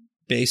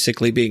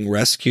basically being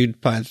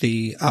rescued by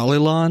the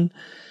Alilan,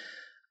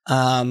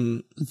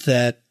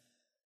 that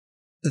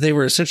they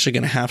were essentially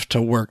going to have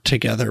to work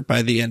together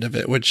by the end of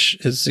it, which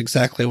is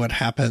exactly what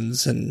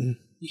happens. And,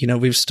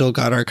 we've still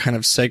got our kind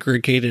of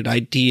segregated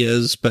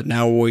ideas, but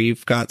now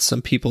we've got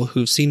some people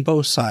who've seen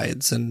both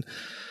sides and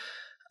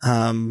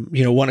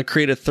want to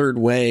create a third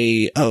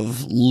way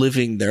of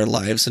living their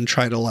lives and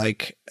try to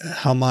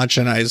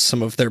homogenize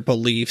some of their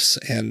beliefs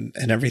and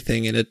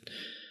everything. And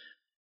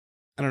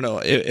I don't know,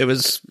 it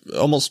was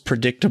almost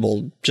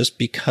predictable just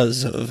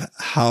because of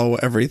how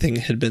everything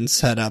had been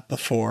set up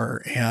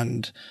before.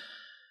 And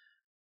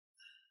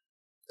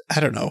I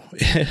don't know,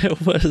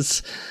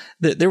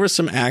 there was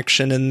some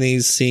action in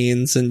these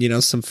scenes and,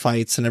 some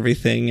fights and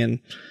everything. And,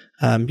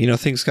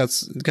 things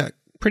got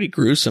pretty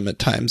gruesome at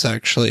times,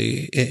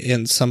 actually,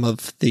 in some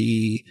of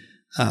the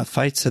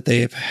fights that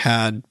they've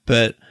had.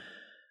 But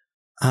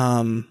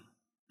I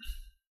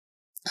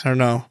don't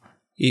know.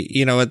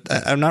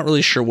 I'm not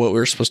really sure what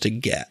we're supposed to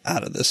get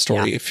out of this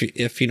story.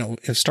 Yeah.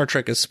 If Star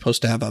Trek is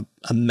supposed to have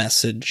a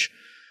message,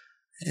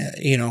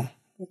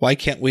 why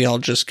can't we all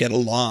just get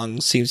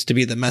along? Seems to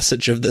be the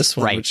message of this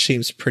one, right, which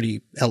seems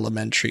pretty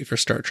elementary for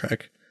Star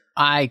Trek.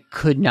 I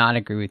could not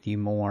agree with you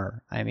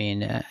more. I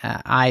mean,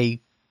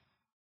 I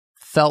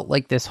felt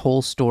like this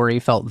whole story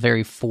felt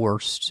very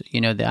forced.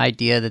 The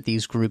idea that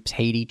these groups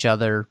hate each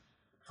other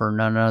for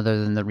none other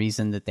than the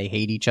reason that they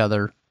hate each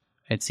other,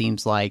 it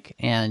seems like.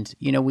 And,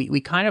 we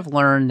kind of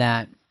learned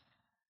that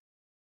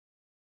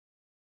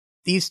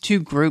these two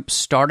groups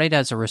started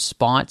as a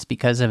response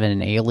because of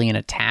an alien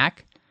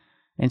attack.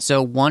 And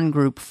so one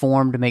group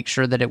formed to make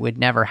sure that it would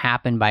never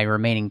happen by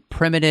remaining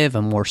primitive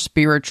and more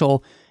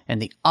spiritual, and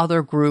the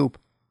other group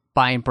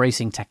by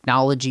embracing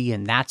technology,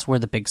 and that's where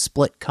the big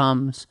split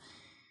comes.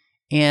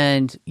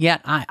 And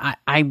yet,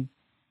 I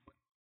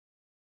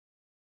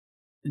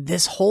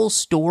this whole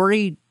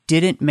story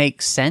didn't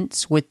make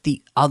sense with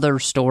the other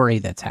story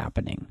that's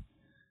happening.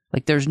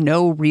 Like, there's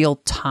no real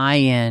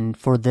tie-in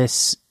for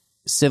this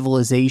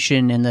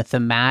civilization and the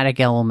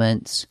thematic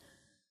elements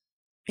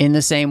in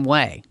the same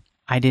way.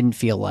 I didn't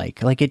feel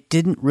like it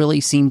didn't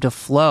really seem to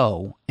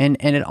flow, and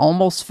it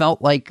almost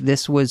felt like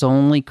this was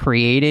only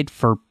created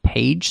for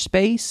page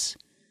space.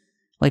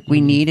 Like, we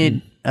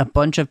needed a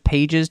bunch of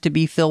pages to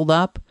be filled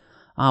up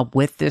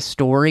with this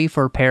story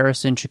for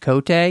Paris and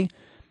Chakotay.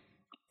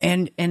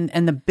 And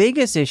the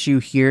biggest issue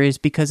here is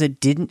because it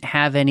didn't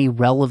have any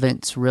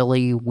relevance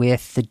really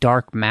with the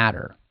dark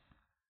matter.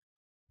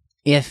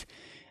 If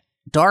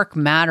dark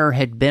matter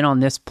had been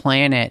on this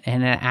planet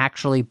and had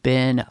actually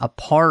been a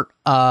part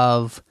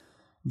of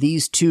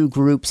these two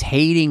groups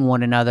hating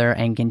one another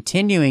and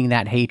continuing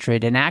that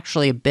hatred, and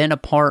actually been a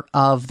part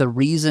of the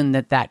reason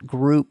that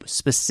group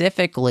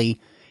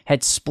specifically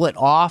had split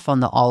off on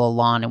the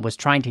Alalan and was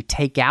trying to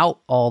take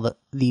out all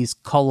these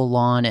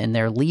Kololan and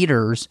their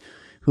leaders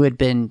who had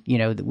been,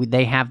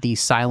 they have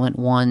these silent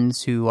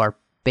ones who are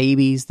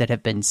babies that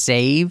have been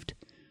saved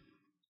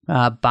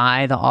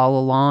by the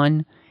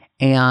Alalan,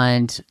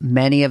 and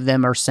many of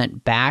them are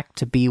sent back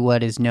to be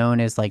what is known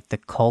as like the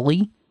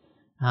Koli.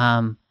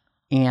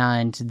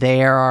 And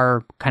there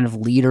are kind of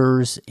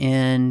leaders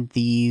in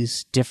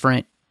these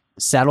different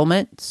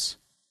settlements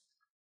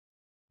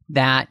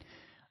that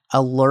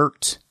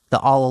alert the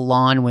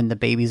Alalan when the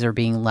babies are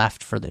being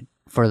left for the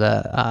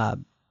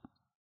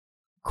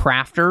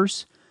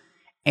crafters.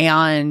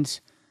 And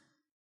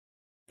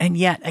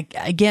yet,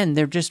 again,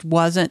 there just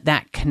wasn't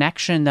that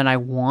connection that I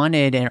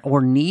wanted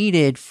or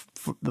needed,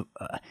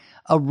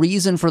 a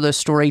reason for the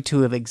story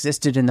to have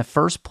existed in the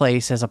first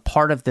place as a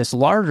part of this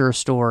larger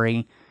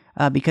story.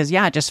 Because,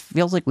 it just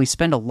feels like we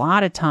spend a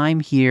lot of time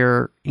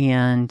here,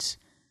 and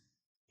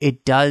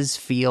it does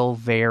feel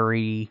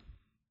very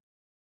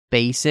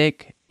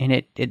basic,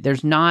 and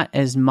there's not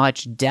as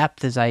much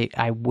depth as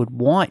I would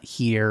want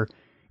here.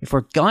 If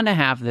we're gonna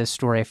have this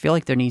story, I feel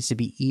like there needs to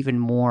be even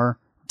more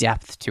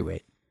depth to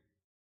it.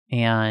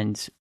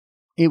 And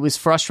it was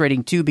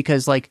frustrating too,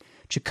 because like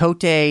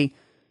Chakotay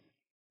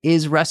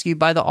is rescued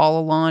by the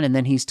All-Alon, and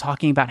then he's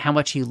talking about how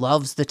much he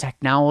loves the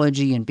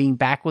technology and being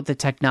back with the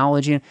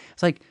technology. And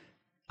it's like,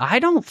 I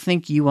don't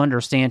think you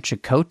understand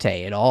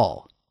Chakotay at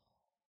all.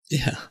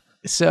 Yeah.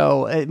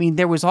 So, I mean,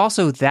 there was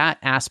also that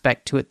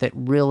aspect to it that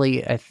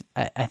really,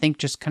 I think,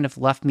 just kind of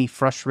left me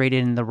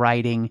frustrated in the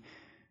writing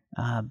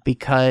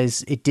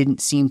because it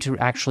didn't seem to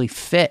actually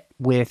fit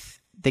with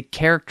the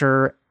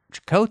character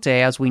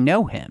Chakotay as we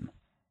know him.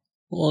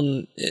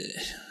 Well,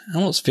 I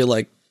almost feel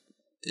like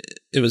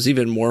it was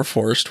even more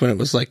forced when it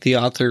was like the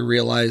author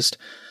realized,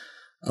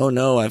 oh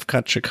no, I've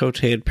got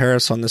Chakotay and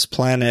Paris on this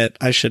planet.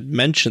 I should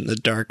mention the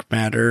dark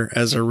matter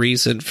as a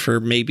reason for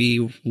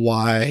maybe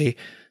why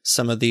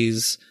some of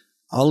these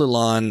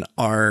All-Alon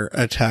are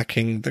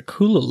attacking the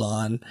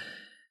Kulalan.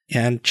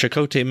 And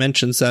Chakotay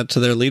mentions that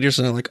to their leaders,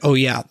 and they're like, oh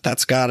yeah,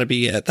 that's gotta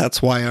be it.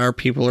 That's why our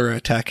people are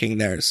attacking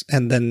theirs.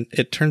 And then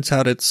it turns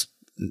out it's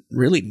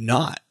really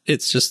not.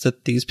 It's just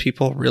that these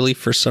people really,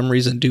 for some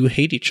reason, do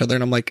hate each other.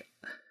 And I'm like,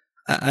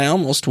 I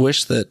almost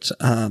wish that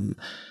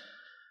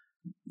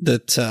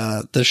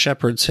the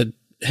shepherds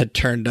had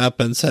turned up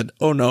and said,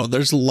 oh no,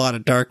 there's a lot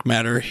of dark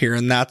matter here,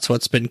 and that's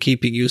what's been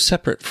keeping you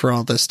separate for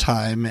all this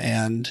time.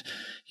 And,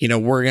 you know,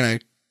 we're going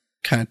to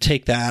kind of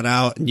take that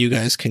out, and you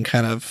guys can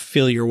kind of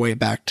feel your way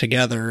back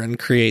together and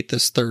create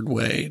this third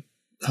way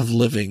of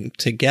living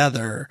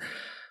together.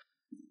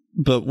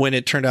 But when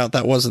it turned out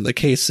that wasn't the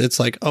case, it's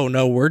like, oh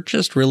no, we're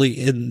just really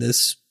in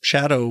this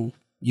shadow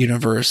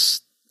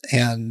universe,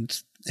 and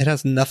it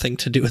has nothing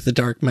to do with the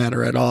dark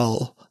matter at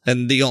all.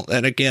 And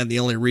again, the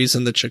only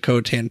reason that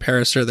Chakotay and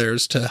Paris are there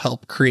is to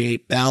help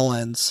create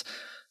balance,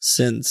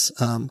 since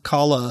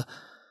Kala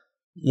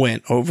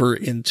went over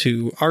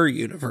into our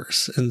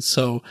universe. And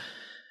so,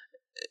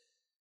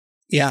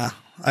 yeah,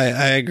 I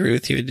agree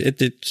with you.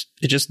 It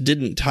just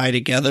didn't tie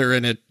together,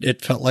 and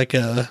it felt like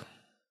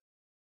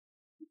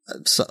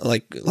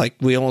like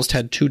we almost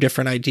had two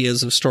different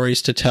ideas of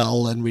stories to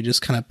tell, and we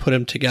just kind of put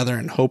them together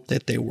and hoped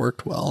that they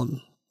worked well,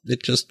 and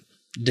it just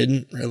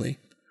didn't really.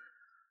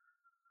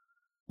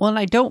 Well, and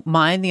I don't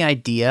mind the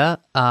idea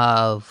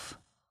of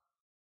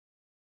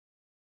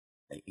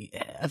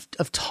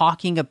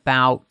talking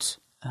about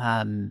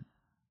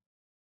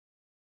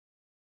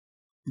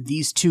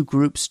these two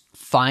groups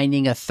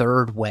finding a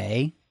third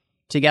way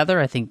together.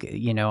 I think,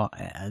 you know,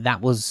 that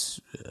was,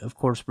 of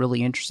course,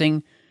 really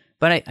interesting.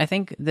 But I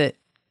think that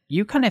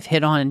you kind of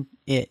hit on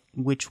it,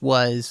 which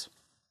was,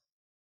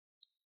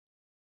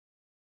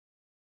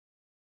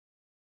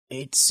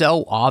 it's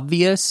so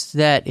obvious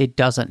that it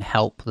doesn't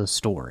help the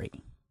story.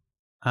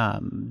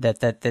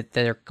 That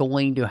they're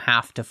going to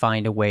have to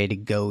find a way to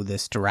go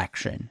this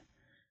direction.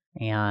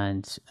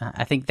 And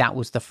I think that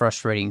was the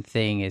frustrating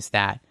thing, is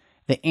that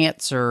the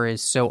answer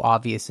is so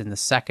obvious in the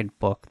second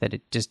book that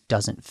it just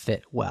doesn't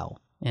fit well.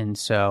 And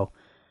so,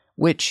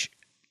 which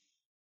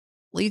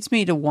leads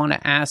me to want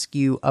to ask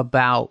you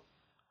about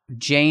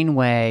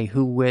Janeway,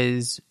 who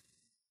was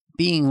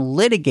being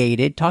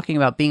litigated, talking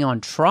about being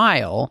on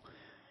trial,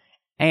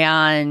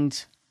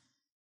 and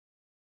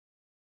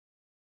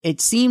it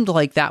seemed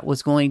like that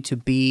was going to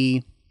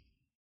be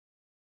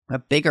a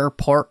bigger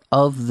part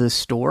of the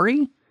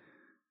story.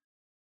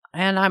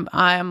 And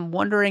I'm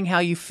wondering how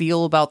you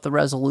feel about the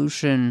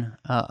resolution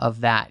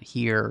of that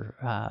here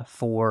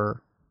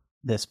for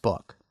this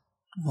book.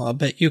 Well, I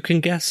bet you can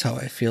guess how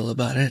I feel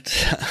about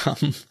it.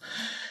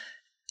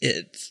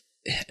 It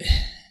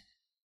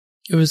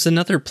was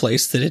another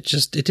place that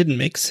it didn't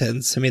make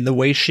sense. I mean, the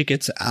way she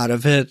gets out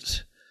of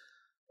it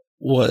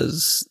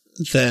was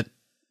that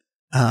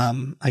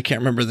I can't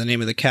remember the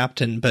name of the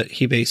captain, but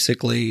he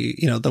basically,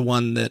 you know, the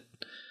one that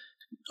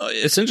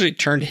essentially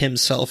turned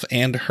himself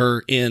and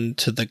her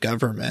into the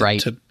government,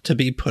 right, to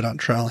be put on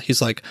trial.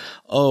 He's like,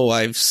 oh,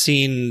 I've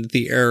seen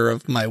the error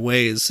of my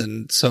ways,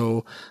 and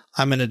so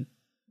I'm going to,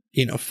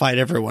 you know, fight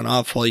everyone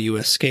off while you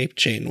escape,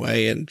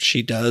 Janeway. And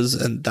she does,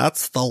 and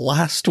that's the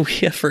last we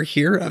ever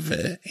hear of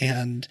it.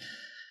 And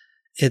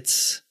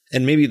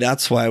and maybe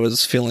that's why I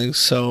was feeling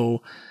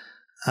so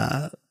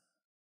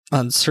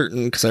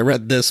uncertain, because I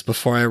read this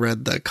before I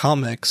read the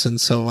comics.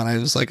 And so when I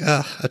was like,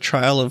 a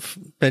trial of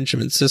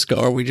Benjamin Sisko,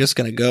 are we just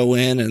going to go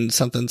in and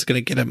something's going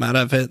to get him out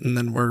of it, and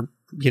then we're,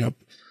 you know,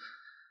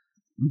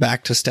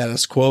 back to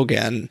status quo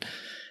again?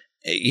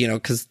 You know,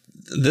 because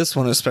this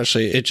one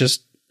especially, it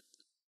just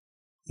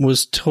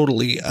was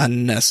totally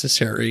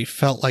unnecessary,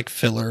 felt like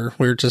filler.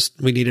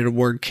 We needed a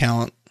word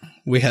count.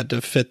 We had to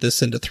fit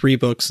this into 3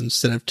 books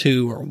instead of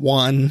 2 or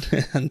 1.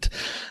 And,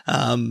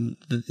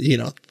 you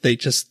know, they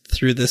just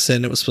threw this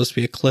in. It was supposed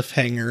to be a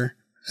cliffhanger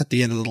at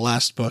the end of the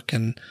last book,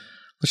 and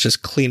let's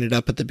just clean it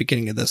up at the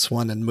beginning of this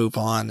one and move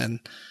on.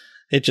 And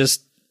it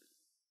just,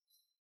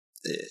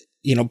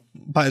 you know,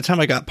 by the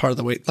time I got part of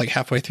the way, like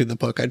halfway through the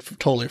book, I'd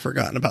totally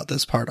forgotten about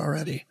this part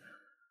already.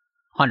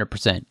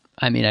 100%.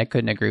 I mean, I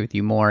couldn't agree with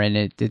you more.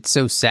 And it's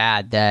so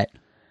sad that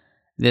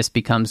this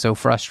becomes so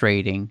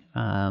frustrating.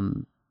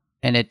 And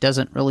it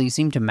doesn't really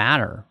seem to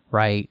matter,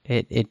 right?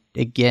 It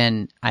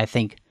again, I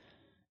think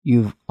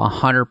you've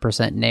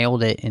 100%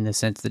 nailed it in the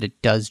sense that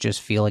it does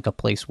just feel like a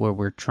place where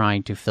we're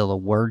trying to fill a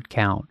word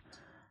count.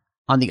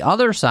 On the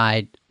other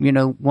side,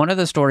 one of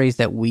the stories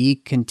that we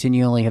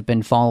continually have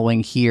been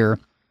following here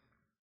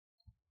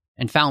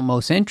and found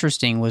most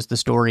interesting was the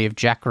story of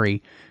Jekri,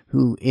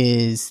 who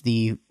is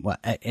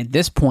at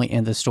this point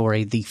in the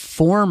story, the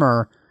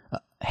former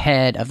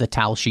head of the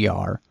Tal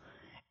Shiar.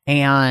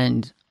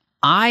 And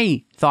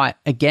I thought,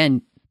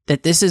 again,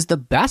 that this is the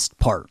best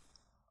part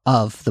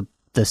of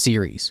the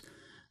series.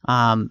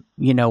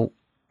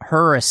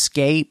 Her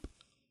escape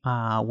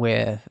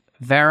with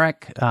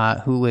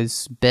Varric, who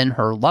has been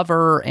her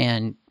lover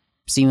and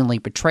seemingly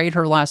betrayed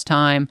her last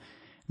time,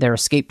 their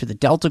escape to the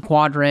Delta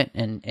Quadrant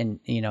and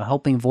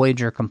helping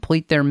Voyager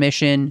complete their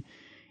mission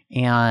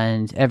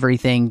and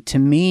everything, to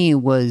me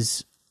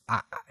was,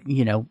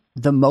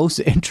 the most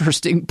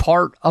interesting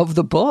part of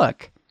the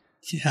book.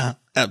 Yeah,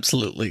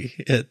 absolutely.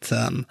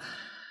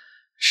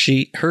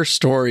 Her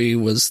story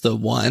was the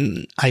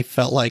one I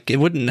felt like it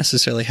wouldn't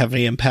necessarily have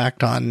any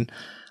impact on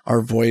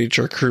our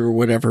Voyager crew or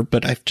whatever,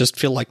 but I just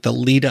feel like the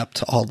lead up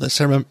to all this.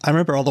 I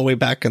remember all the way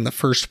back in the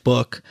first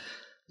book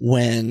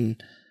when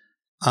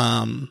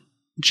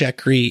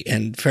Jekri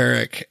and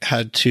Varric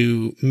had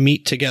to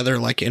meet together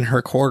like in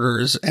her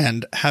quarters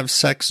and have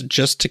sex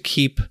just to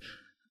keep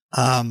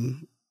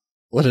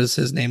what is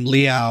his name,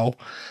 Liao,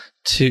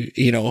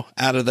 to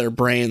out of their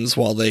brains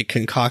while they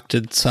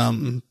concocted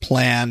some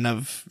plan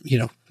of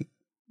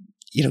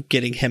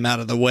getting him out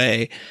of the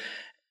way.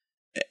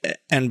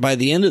 And by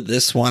the end of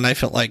this one, I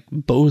felt like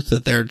both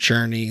of their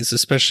journeys,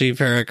 especially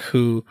Varric,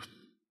 who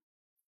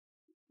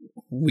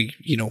we,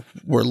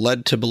 were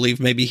led to believe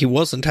maybe he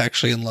wasn't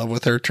actually in love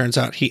with her. Turns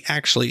out he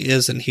actually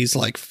is, and he's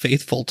like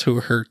faithful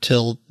to her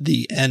till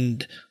the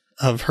end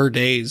of her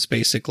days,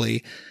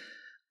 basically.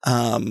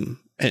 And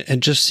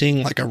just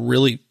seeing like a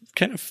really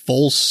kind of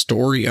full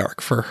story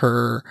arc for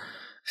her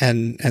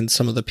and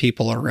some of the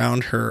people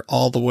around her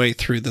all the way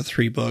through the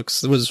 3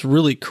 books. It was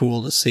really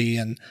cool to see.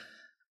 And,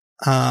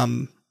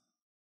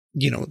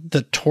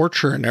 the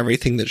torture and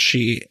everything that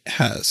she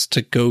has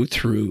to go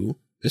through,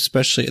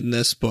 especially in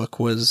this book,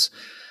 was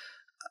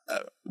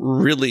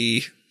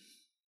really,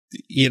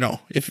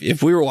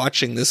 if we were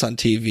watching this on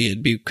TV,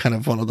 it'd be kind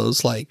of one of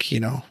those like,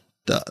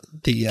 the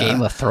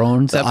Game of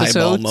Thrones episodes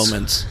eyeball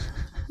moments.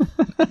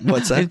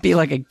 What's that? It'd be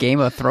like a Game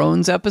of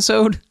Thrones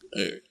episode.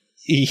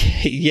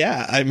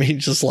 Yeah, I mean,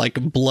 just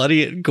like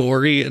bloody and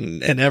gory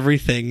and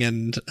everything,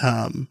 and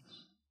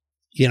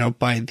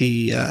by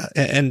the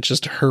and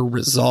just her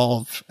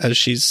resolve as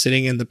she's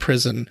sitting in the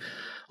prison,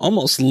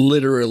 almost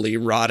literally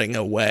rotting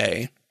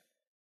away,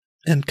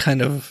 and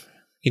kind of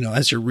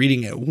as you're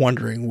reading it,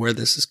 wondering where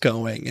this is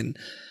going, and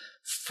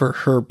for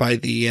her by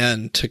the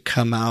end to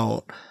come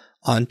out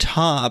on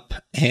top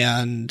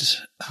and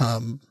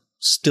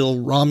still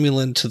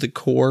Romulan to the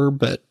core,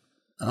 but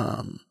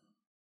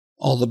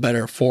all the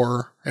better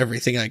for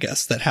everything, I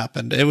guess, that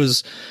happened.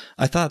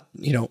 I thought,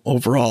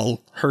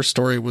 overall, her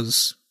story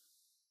was,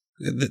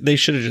 they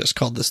should have just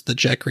called this the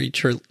Jekri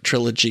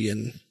trilogy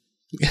and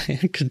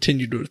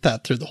continued with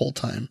that through the whole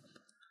time.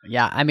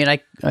 Yeah, I mean,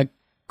 I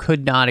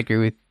could not agree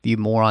with you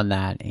more on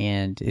that.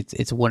 And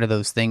it's one of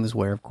those things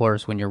where, of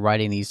course, when you're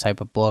writing these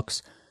type of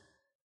books,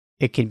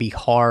 it can be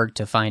hard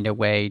to find a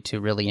way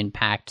to really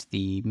impact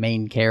the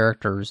main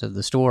characters of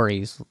the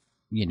stories,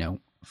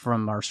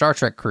 from our Star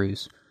Trek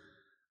crews.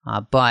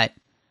 But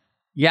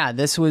yeah,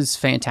 this was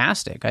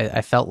fantastic.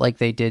 I felt like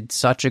they did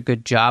such a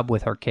good job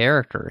with her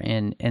character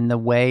and the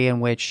way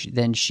in which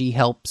then she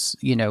helps,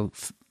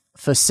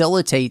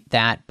 facilitate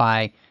that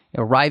by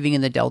arriving in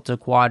the Delta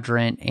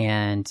Quadrant.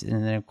 And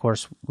then, of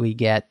course, we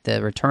get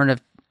the return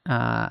of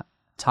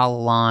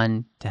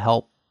Talalan to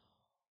help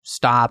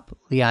stop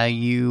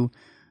Liu.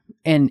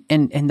 And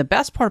the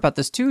best part about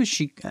this too is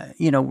she,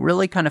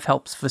 really kind of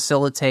helps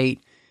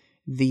facilitate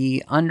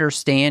the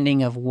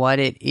understanding of what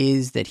it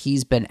is that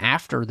he's been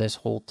after this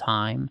whole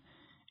time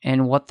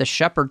and what the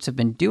Shepherds have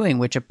been doing,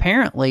 which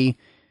apparently,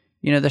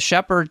 the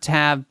Shepherds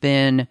have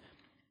been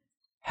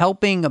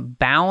helping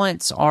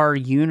balance our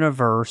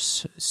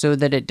universe so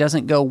that it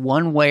doesn't go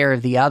one way or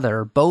the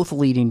other, both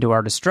leading to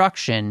our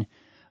destruction,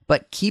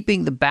 but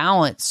keeping the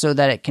balance so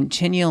that it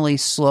continually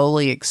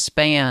slowly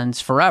expands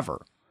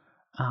forever.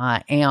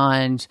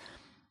 And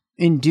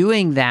in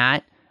doing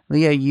that,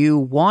 Leah, you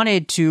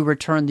wanted to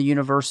return the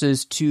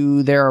universes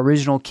to their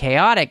original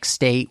chaotic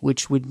state,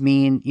 which would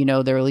mean,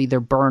 they'll either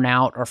burn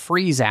out or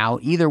freeze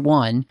out, either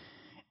one.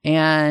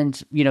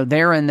 And,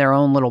 they're in their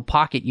own little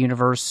pocket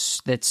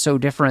universe that's so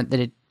different that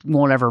it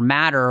won't ever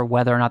matter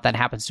whether or not that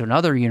happens to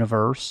another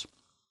universe.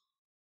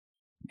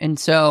 And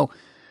so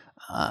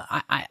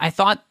I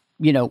thought,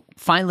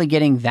 finally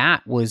getting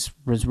that was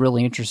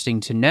really interesting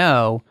to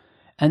know.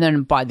 And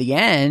then by the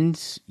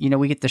end,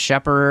 we get the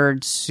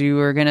Shepherds who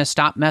are going to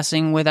stop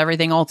messing with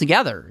everything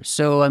altogether.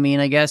 So, I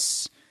mean, I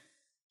guess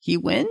he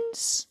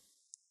wins?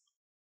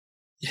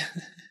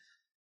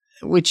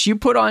 which you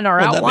put on our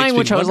outline,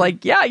 which I was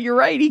like, yeah, you're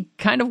right. He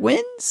kind of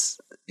wins.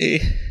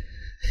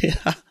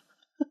 Yeah.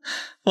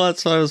 Well,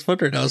 that's what I was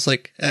wondering. I was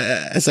like,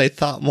 as I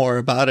thought more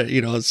about it,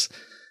 as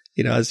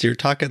you're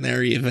talking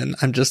there, even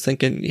I'm just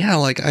thinking, yeah,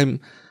 like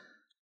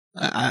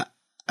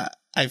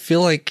I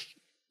feel like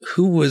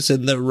who was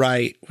in the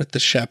right with the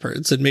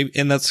shepherds,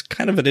 and that's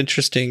kind of an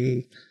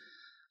interesting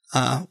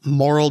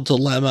moral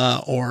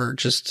dilemma, or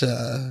just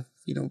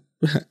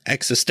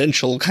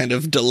existential kind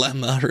of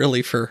dilemma,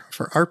 really, for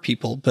our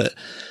people. But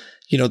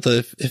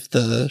if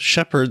the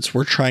shepherds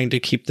were trying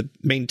to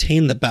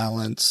maintain the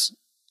balance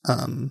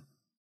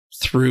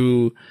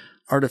through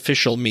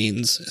artificial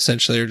means,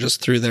 essentially, or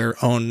just through their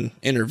own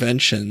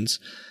interventions,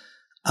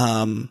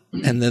 and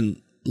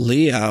then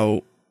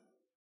Leo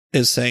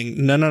is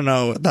saying,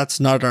 no, that's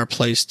not our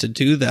place to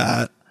do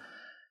that.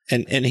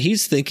 And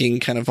he's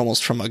thinking kind of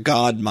almost from a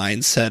God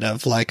mindset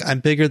of like, I'm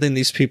bigger than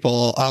these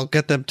people. I'll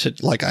get them to,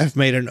 like, I've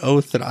made an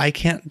oath that I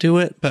can't do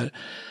it, but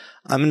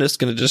I'm just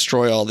going to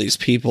destroy all these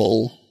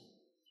people.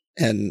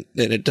 And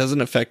it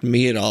doesn't affect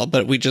me at all,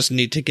 but we just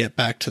need to get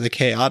back to the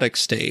chaotic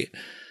state.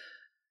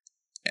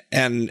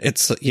 And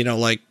it's,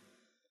 like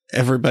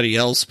everybody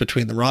else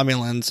between the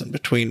Romulans and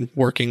between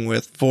working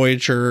with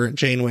Voyager and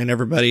Janeway and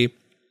everybody,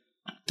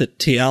 that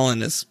T.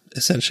 Allen is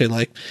essentially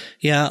like,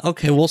 yeah,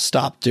 okay, we'll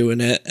stop doing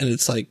it. And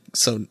it's like,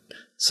 so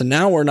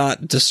now we're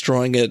not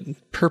destroying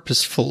it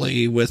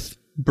purposefully with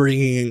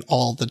bringing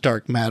all the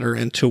dark matter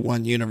into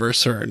one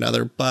universe or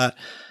another, but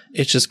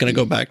it's just going to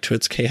go back to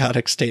its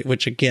chaotic state,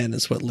 which again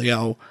is what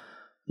Leo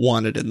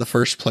wanted in the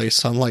first place.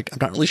 So I'm like, I'm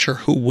not really sure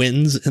who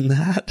wins in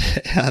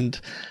that and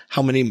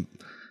how many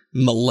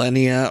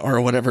millennia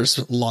or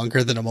whatever's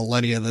longer than a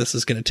millennia this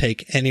is going to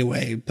take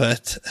anyway.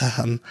 But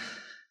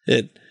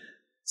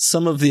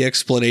some of the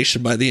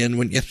explanation by the end,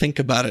 when you think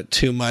about it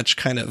too much,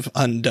 kind of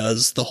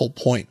undoes the whole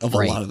point of a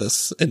lot of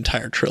this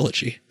entire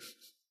trilogy.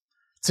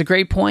 It's a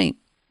great point.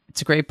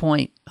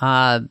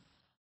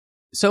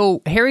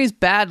 So Harry's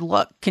bad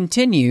luck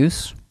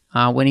continues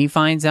when he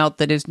finds out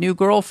that his new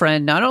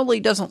girlfriend not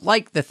only doesn't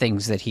like the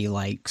things that he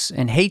likes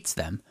and hates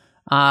them,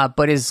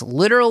 but is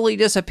literally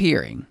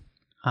disappearing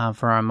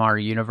from our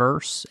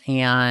universe.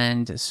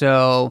 And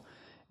so,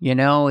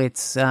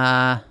 it's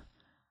going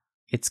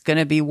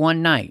to be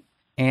one night.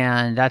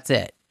 And that's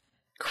it.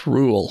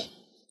 Cruel.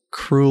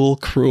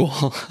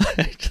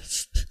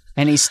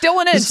 And he's still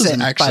an ensign,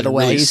 by the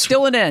way. Really he's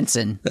still an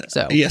ensign.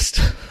 So yes,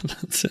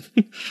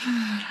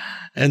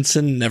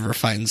 ensign never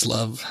finds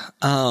love.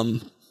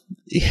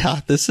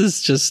 Yeah, this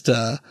is just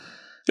it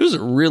was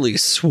a really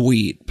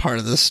sweet part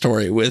of the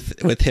story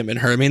with him and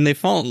her. I mean, they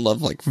fall in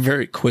love like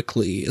very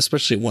quickly,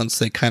 especially once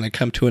they kind of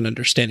come to an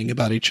understanding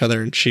about each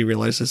other, and she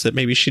realizes that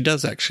maybe she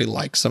does actually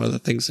like some of the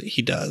things that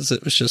he does.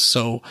 It was just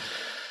so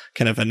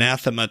kind of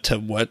anathema to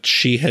what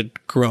she had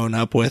grown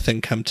up with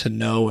and come to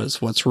know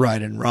as what's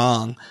right and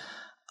wrong.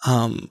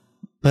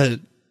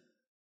 But,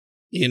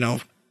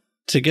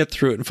 to get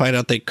through it and find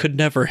out they could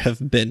never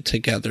have been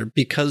together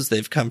because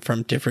they've come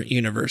from different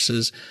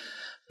universes.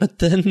 But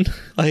then,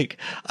 like,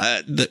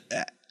 the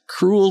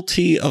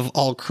cruelty of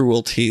all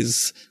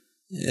cruelties,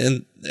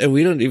 and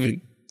we don't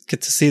even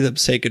get to see them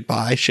say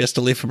goodbye. She has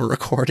to leave him a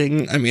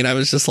recording. I mean, I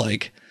was just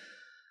like,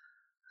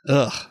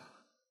 ugh.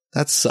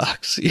 That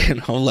sucks,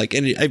 and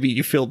I mean,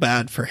 you feel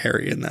bad for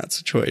Harry in that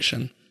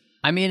situation.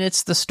 I mean,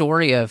 it's the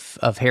story of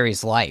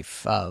Harry's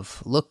life,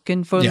 of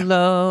looking for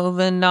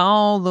love in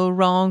all the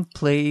wrong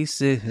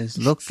places,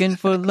 looking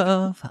for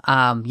love.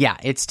 Yeah,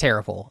 it's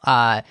terrible.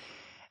 I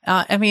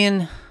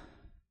mean,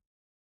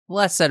 the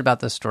less said about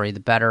this story, the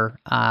better.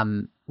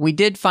 We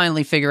did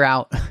finally figure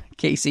out,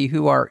 Casey,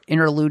 who our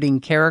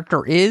interluding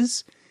character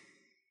is.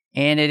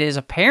 And it is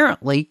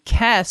apparently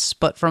Kes,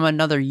 but from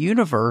another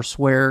universe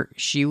where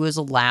she was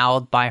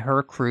allowed by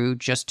her crew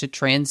just to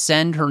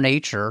transcend her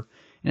nature.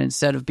 And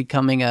instead of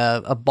becoming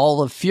a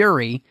ball of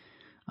fury,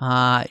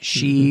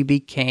 she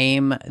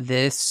became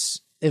this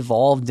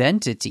evolved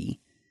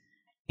entity.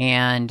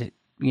 And,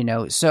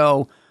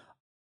 so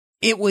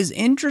it was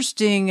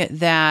interesting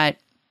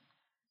that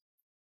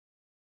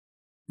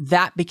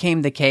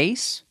became the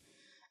case.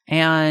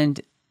 And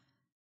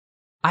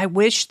I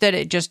wish that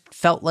it just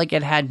felt like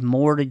it had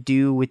more to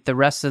do with the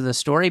rest of the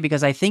story,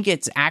 because I think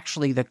it's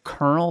actually the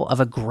kernel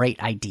of a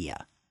great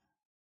idea.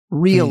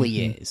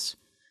 Really is.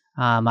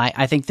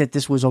 I think that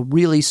this was a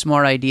really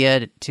smart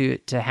idea to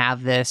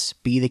have this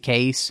be the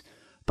case,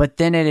 but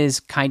then it is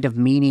kind of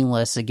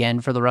meaningless again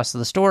for the rest of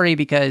the story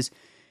because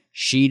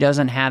she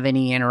doesn't have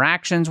any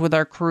interactions with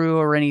our crew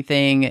or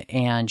anything,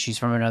 and she's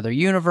from another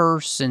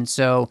universe, and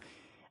so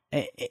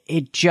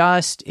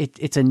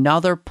it's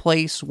another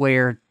place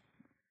where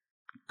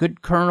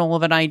good kernel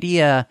of an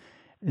idea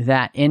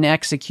that in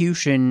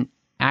execution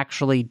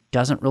actually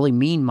doesn't really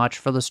mean much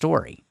for the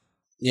story.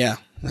 Yeah,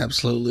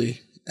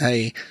 absolutely.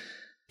 I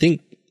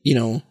think,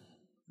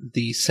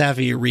 the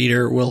savvy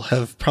reader will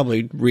have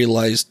probably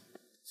realized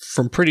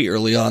from pretty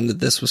early on that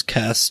this was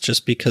Kes,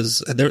 just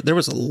because there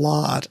was a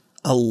lot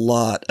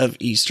of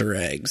Easter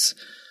eggs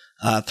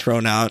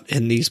thrown out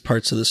in these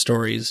parts of the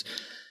stories.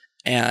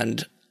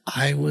 And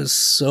I was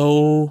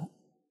so...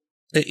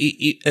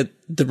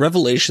 the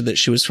revelation that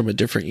she was from a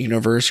different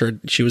universe or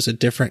she was a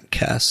different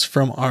Kes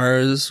from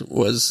ours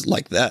was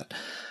like that.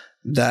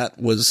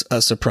 That was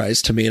a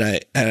surprise to me,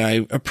 and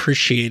I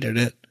appreciated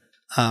it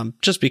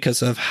just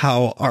because of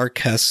how our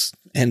Kes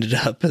ended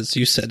up, as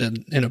you said,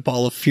 in a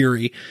ball of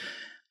fury.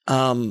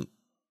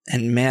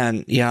 And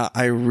man, yeah,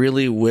 I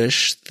really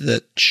wish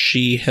that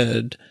she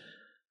had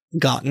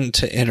gotten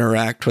to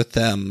interact with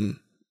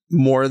them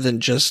more than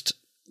just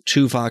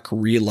Tuvok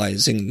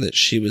realizing that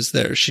she was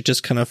there. She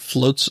just kind of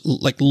floats,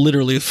 like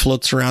literally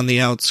floats around the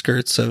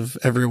outskirts of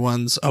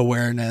everyone's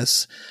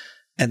awareness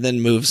and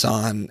then moves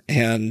on.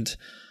 And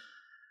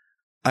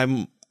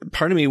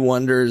part of me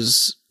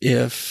wonders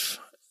if,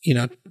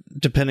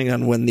 depending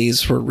on when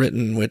these were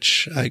written,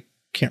 which I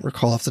can't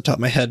recall off the top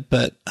of my head,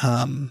 but,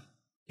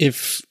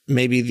 if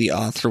maybe the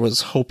author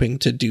was hoping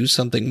to do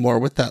something more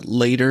with that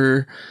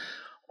later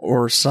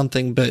or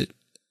something, but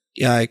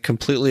yeah, I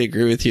completely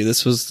agree with you.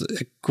 This was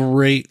a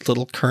great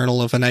little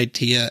kernel of an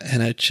idea,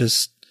 and it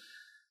just,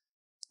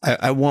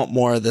 I want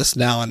more of this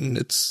now, and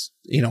it's,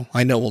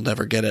 I know we'll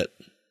never get it,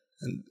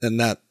 and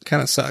that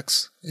kind of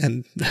sucks.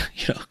 And,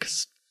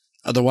 because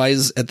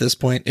otherwise at this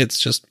point, it's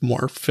just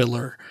more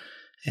filler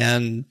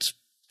and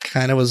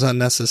kind of was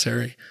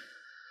unnecessary.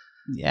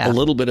 Yeah. A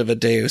little bit of a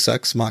Deus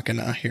Ex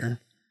Machina here.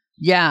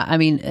 Yeah, I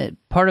mean,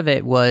 part of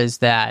it was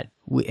that,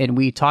 and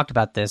we talked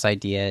about this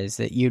idea, is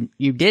that you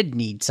did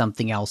need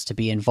something else to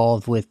be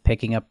involved with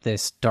picking up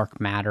this dark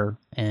matter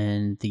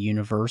and the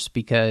universe,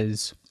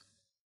 because,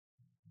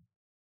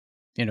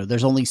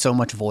 there's only so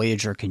much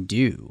Voyager can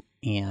do,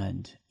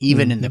 and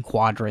even in the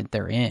quadrant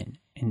they're in.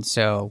 And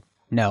so,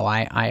 no,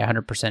 I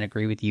 100%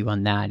 agree with you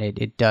on that.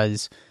 It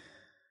does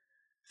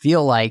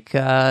feel like,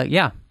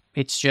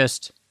 it's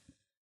just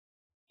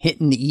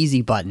hitting the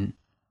easy button.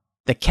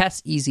 The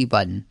Kes easy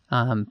button.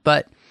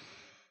 But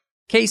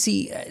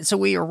Casey, so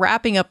we are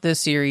wrapping up this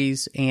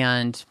series,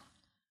 and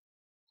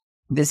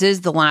this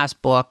is the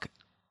last book.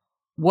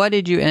 What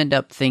did you end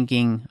up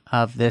thinking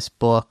of this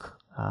book,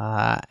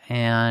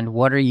 and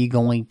what are you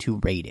going to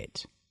rate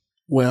it?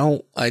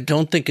 Well, I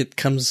don't think it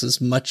comes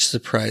as much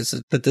surprise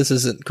that this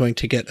isn't going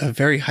to get a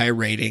very high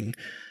rating.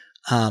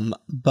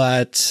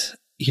 But,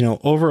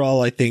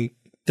 overall, I think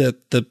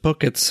that the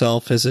book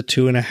itself is a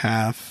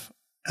 2.5.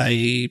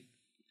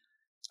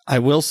 I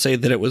will say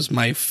that it was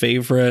my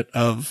favorite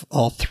of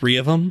all three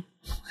of them.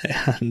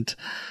 And,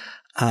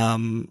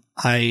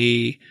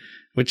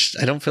 which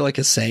I don't feel like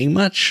is saying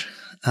much.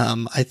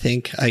 I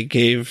think I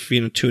gave,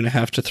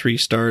 2.5 to 3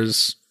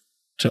 stars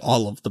to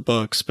all of the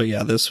books, but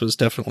yeah, this was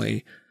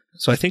definitely,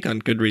 so I think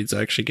on Goodreads,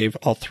 I actually gave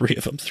all three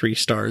of them 3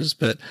 stars,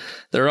 but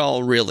they're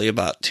all really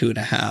about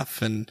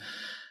 2.5. And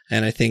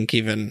I think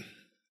even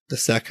the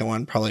second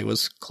one probably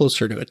was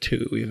closer to a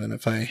 2, even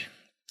if I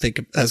think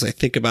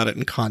about it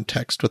in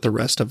context with the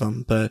rest of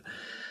them. But,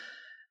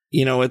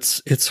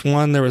 it's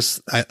one, there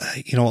was, a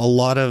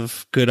lot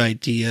of good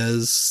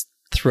ideas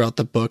throughout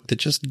the book that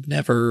just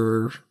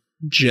never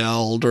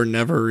gelled or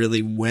never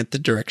really went the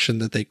direction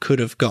that they could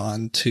have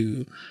gone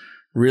to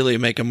really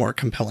make a more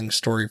compelling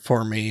story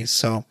for me.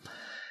 So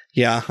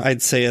yeah,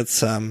 I'd say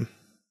it's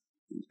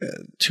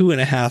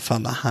 2.5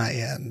 on the high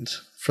end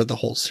for the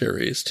whole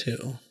series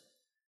too.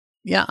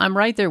 Yeah, I'm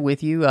right there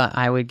with you.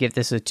 I would give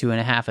this a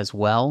 2.5 as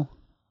well.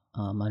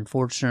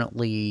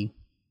 Unfortunately,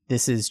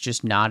 this is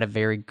just not a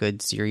very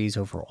good series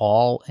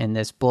overall. And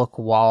this book,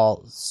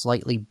 while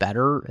slightly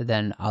better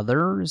than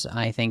others,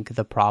 I think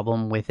the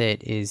problem with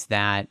it is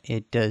that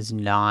it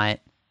doesn't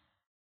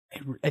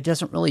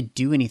really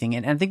do anything.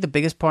 And I think the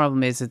biggest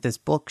problem is that this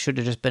book should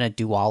have just been a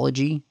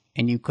duology,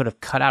 and you could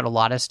have cut out a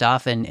lot of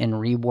stuff and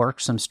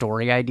reworked some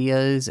story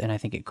ideas, and I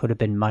think it could have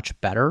been much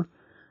better.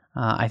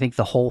 I think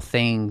the whole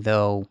thing,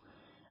 though,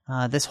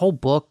 this whole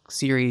book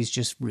series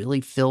just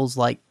really feels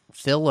like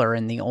filler,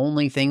 and the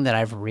only thing that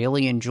I've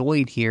really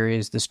enjoyed here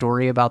is the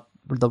story about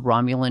the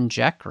Romulan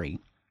Jekri.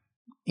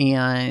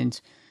 And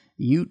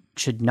you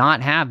should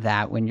not have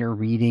that when you're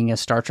reading a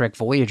Star Trek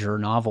Voyager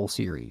novel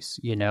series.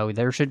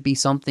 There should be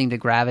something to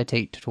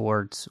gravitate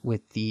towards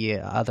with the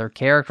other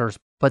characters.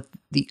 But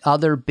the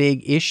other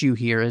big issue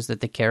here is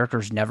that the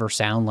characters never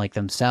sound like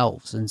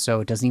themselves. And so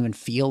it doesn't even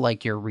feel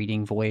like you're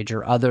reading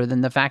Voyager, other than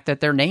the fact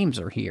that their names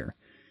are here.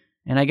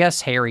 And I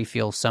guess Harry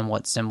feels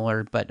somewhat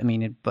similar, but I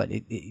mean,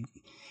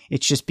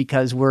 it's just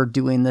because we're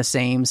doing the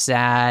same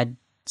sad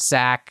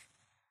sack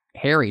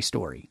Harry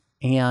story.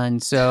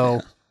 And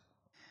so,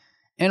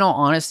 in all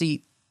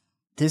honesty,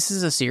 this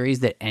is a series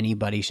that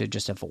anybody should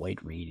just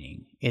avoid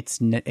reading. It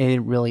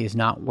really is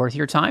not worth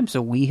your time.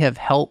 So we have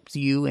helped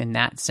you in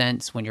that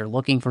sense. When you're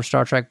looking for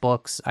Star Trek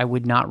books, I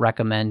would not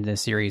recommend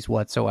this series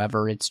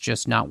whatsoever. It's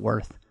just not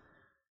worth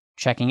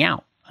checking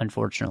out,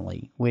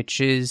 unfortunately, which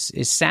is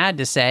sad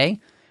to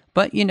say.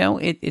 But,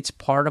 it's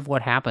part of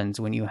what happens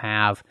when you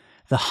have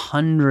the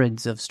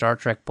hundreds of Star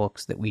Trek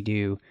books that we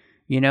do.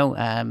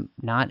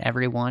 Not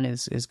everyone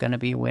is going to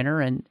be a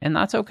winner, and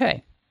that's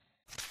okay.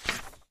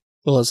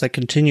 Well, as I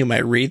continue my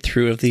read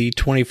through of the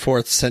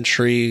 24th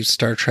century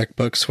Star Trek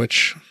books,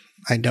 which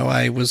I know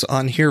I was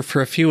on here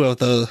for a few of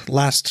the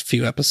last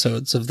few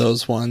episodes of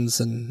those ones,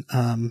 and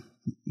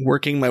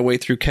working my way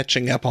through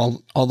catching up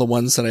all the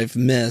ones that I've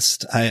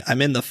missed.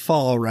 I'm in the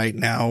fall right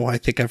now. I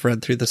think I've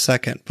read through the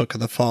second book of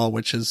the fall,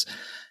 which is,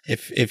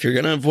 if you're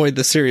going to avoid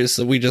the series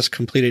that we just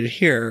completed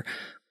here,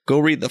 go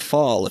read the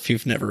fall if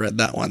you've never read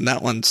that one.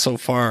 That one so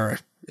far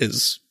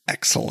is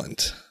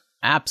excellent.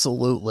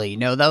 Absolutely.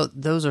 No,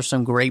 those are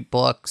some great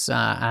books.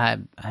 I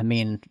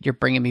mean, you're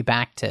bringing me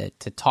back to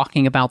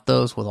talking about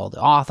those with all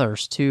the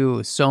authors too. It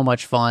was so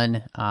much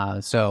fun.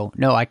 So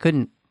no, I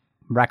couldn't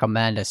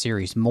recommend a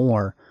series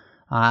more.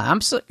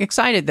 I'm so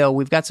excited though.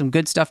 We've got some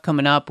good stuff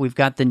coming up. We've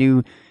got the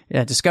new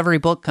Discovery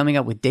book coming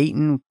up with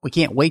Dayton. We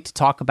can't wait to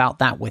talk about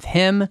that with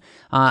him.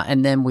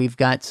 And then we've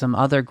got some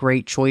other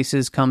great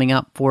choices coming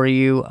up for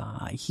you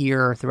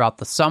here throughout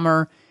the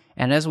summer.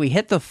 And as we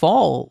hit the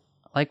fall,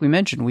 like we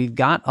mentioned, we've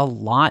got a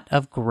lot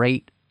of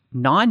great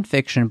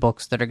nonfiction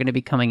books that are going to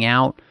be coming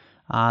out.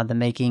 The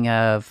making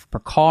of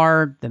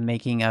Picard, the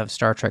making of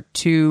Star Trek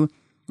II.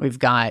 We've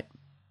got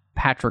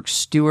Patrick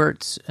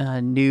Stewart's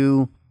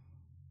new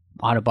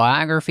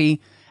autobiography,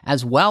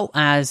 as well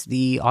as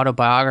the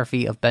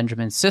autobiography of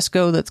Benjamin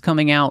Sisko that's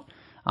coming out.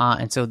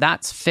 And so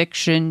that's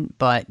fiction,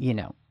 but,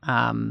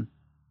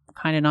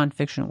 kind of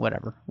nonfiction,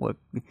 whatever.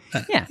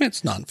 Yeah.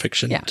 It's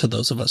nonfiction to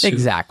those of us who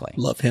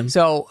love him.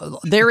 So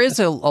there is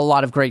a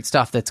lot of great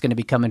stuff that's going to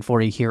be coming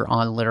for you here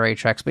on Literary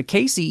Treks. But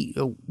Casey,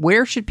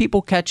 where should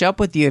people catch up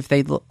with you if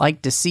they'd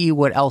like to see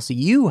what else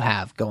you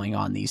have going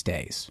on these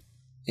days?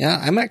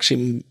 Yeah, I'm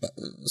actually,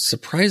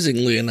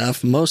 surprisingly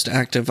enough, most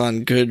active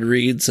on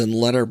Goodreads and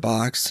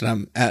Letterboxd, and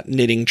I'm at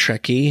Knitting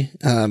Trekkie.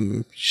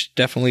 You should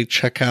definitely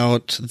check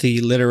out the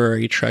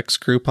Literary Treks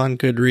group on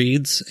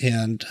Goodreads.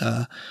 And,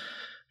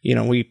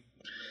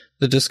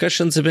 the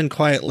discussions have been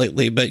quiet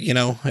lately, but,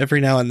 every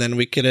now and then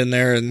we get in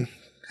there and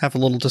have a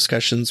little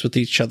discussions with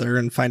each other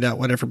and find out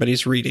what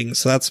everybody's reading.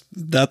 So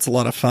that's a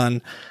lot of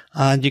fun.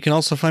 And you can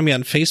also find me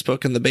on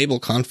Facebook in the Babel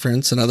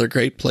Conference, another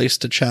great place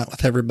to chat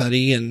with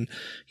everybody and,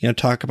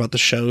 talk about the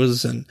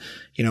shows. And,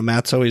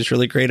 Matt's always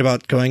really great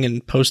about going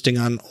and posting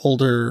on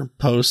older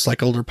posts,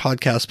 like older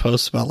podcast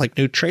posts about like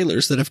new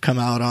trailers that have come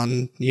out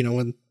on,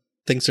 when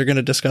things they're going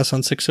to discuss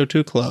on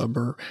 602 Club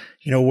or,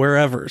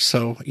 wherever.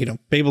 So,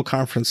 Babel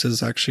Conference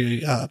is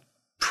actually a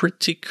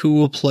pretty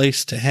cool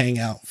place to hang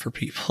out for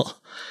people.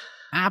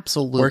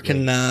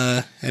 Absolutely.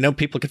 I know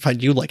people can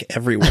find you like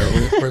everywhere.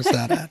 Where's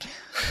that at?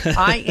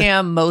 I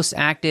am most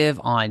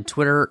active on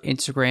Twitter,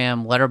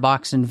 Instagram,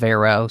 Letterboxd, and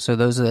Vero. So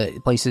those are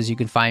the places you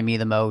can find me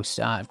the most.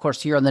 Of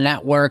course, here on the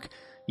network,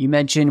 you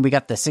mentioned we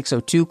got the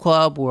 602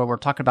 Club where we're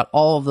talking about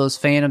all of those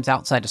fandoms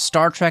outside of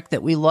Star Trek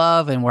that we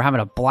love, and we're having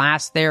a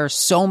blast there.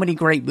 So many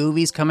great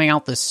movies coming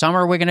out this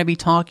summer we're going to be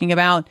talking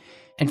about.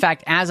 In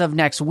fact, as of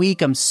next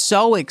week, I'm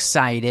so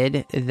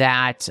excited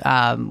that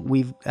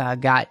we've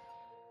got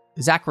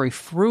Zachary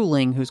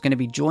Fruling, who's going to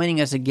be joining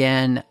us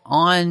again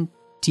on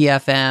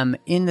TFM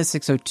in the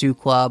 602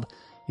 Club.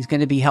 He's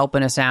going to be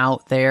helping us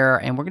out there,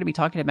 and we're going to be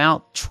talking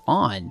about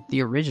Tron,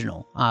 the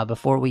original,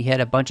 before we hit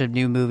a bunch of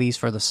new movies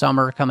for the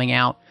summer coming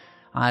out.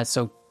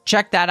 So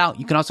check that out.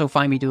 You can also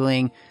find me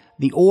doing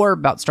The Orb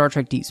about Star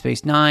Trek Deep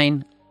Space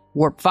Nine,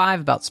 Warp 5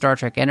 about Star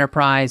Trek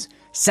Enterprise.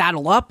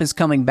 Saddle Up is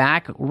coming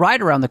back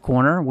right around the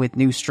corner with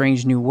new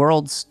Strange New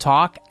Worlds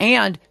talk,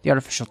 and The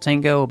Artificial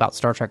Tango about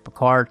Star Trek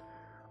Picard.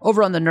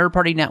 Over on the Nerd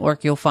Party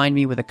Network, you'll find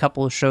me with a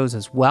couple of shows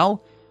as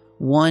well.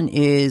 One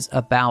is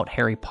about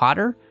Harry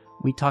Potter.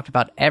 We talked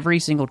about every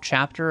single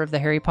chapter of the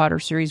Harry Potter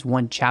series,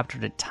 one chapter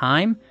at a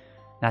time.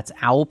 That's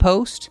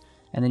Owlpost.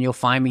 And then you'll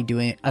find me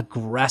doing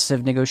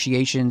Aggressive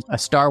Negotiations, a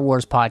Star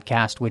Wars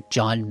podcast with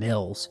John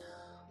Mills.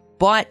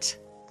 But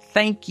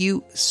thank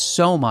you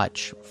so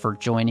much for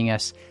joining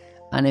us.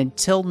 And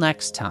until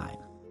next time,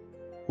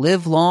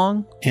 live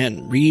long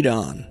and read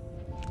on.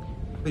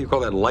 What do you call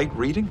that, light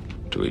reading?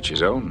 To each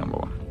his own, number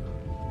one.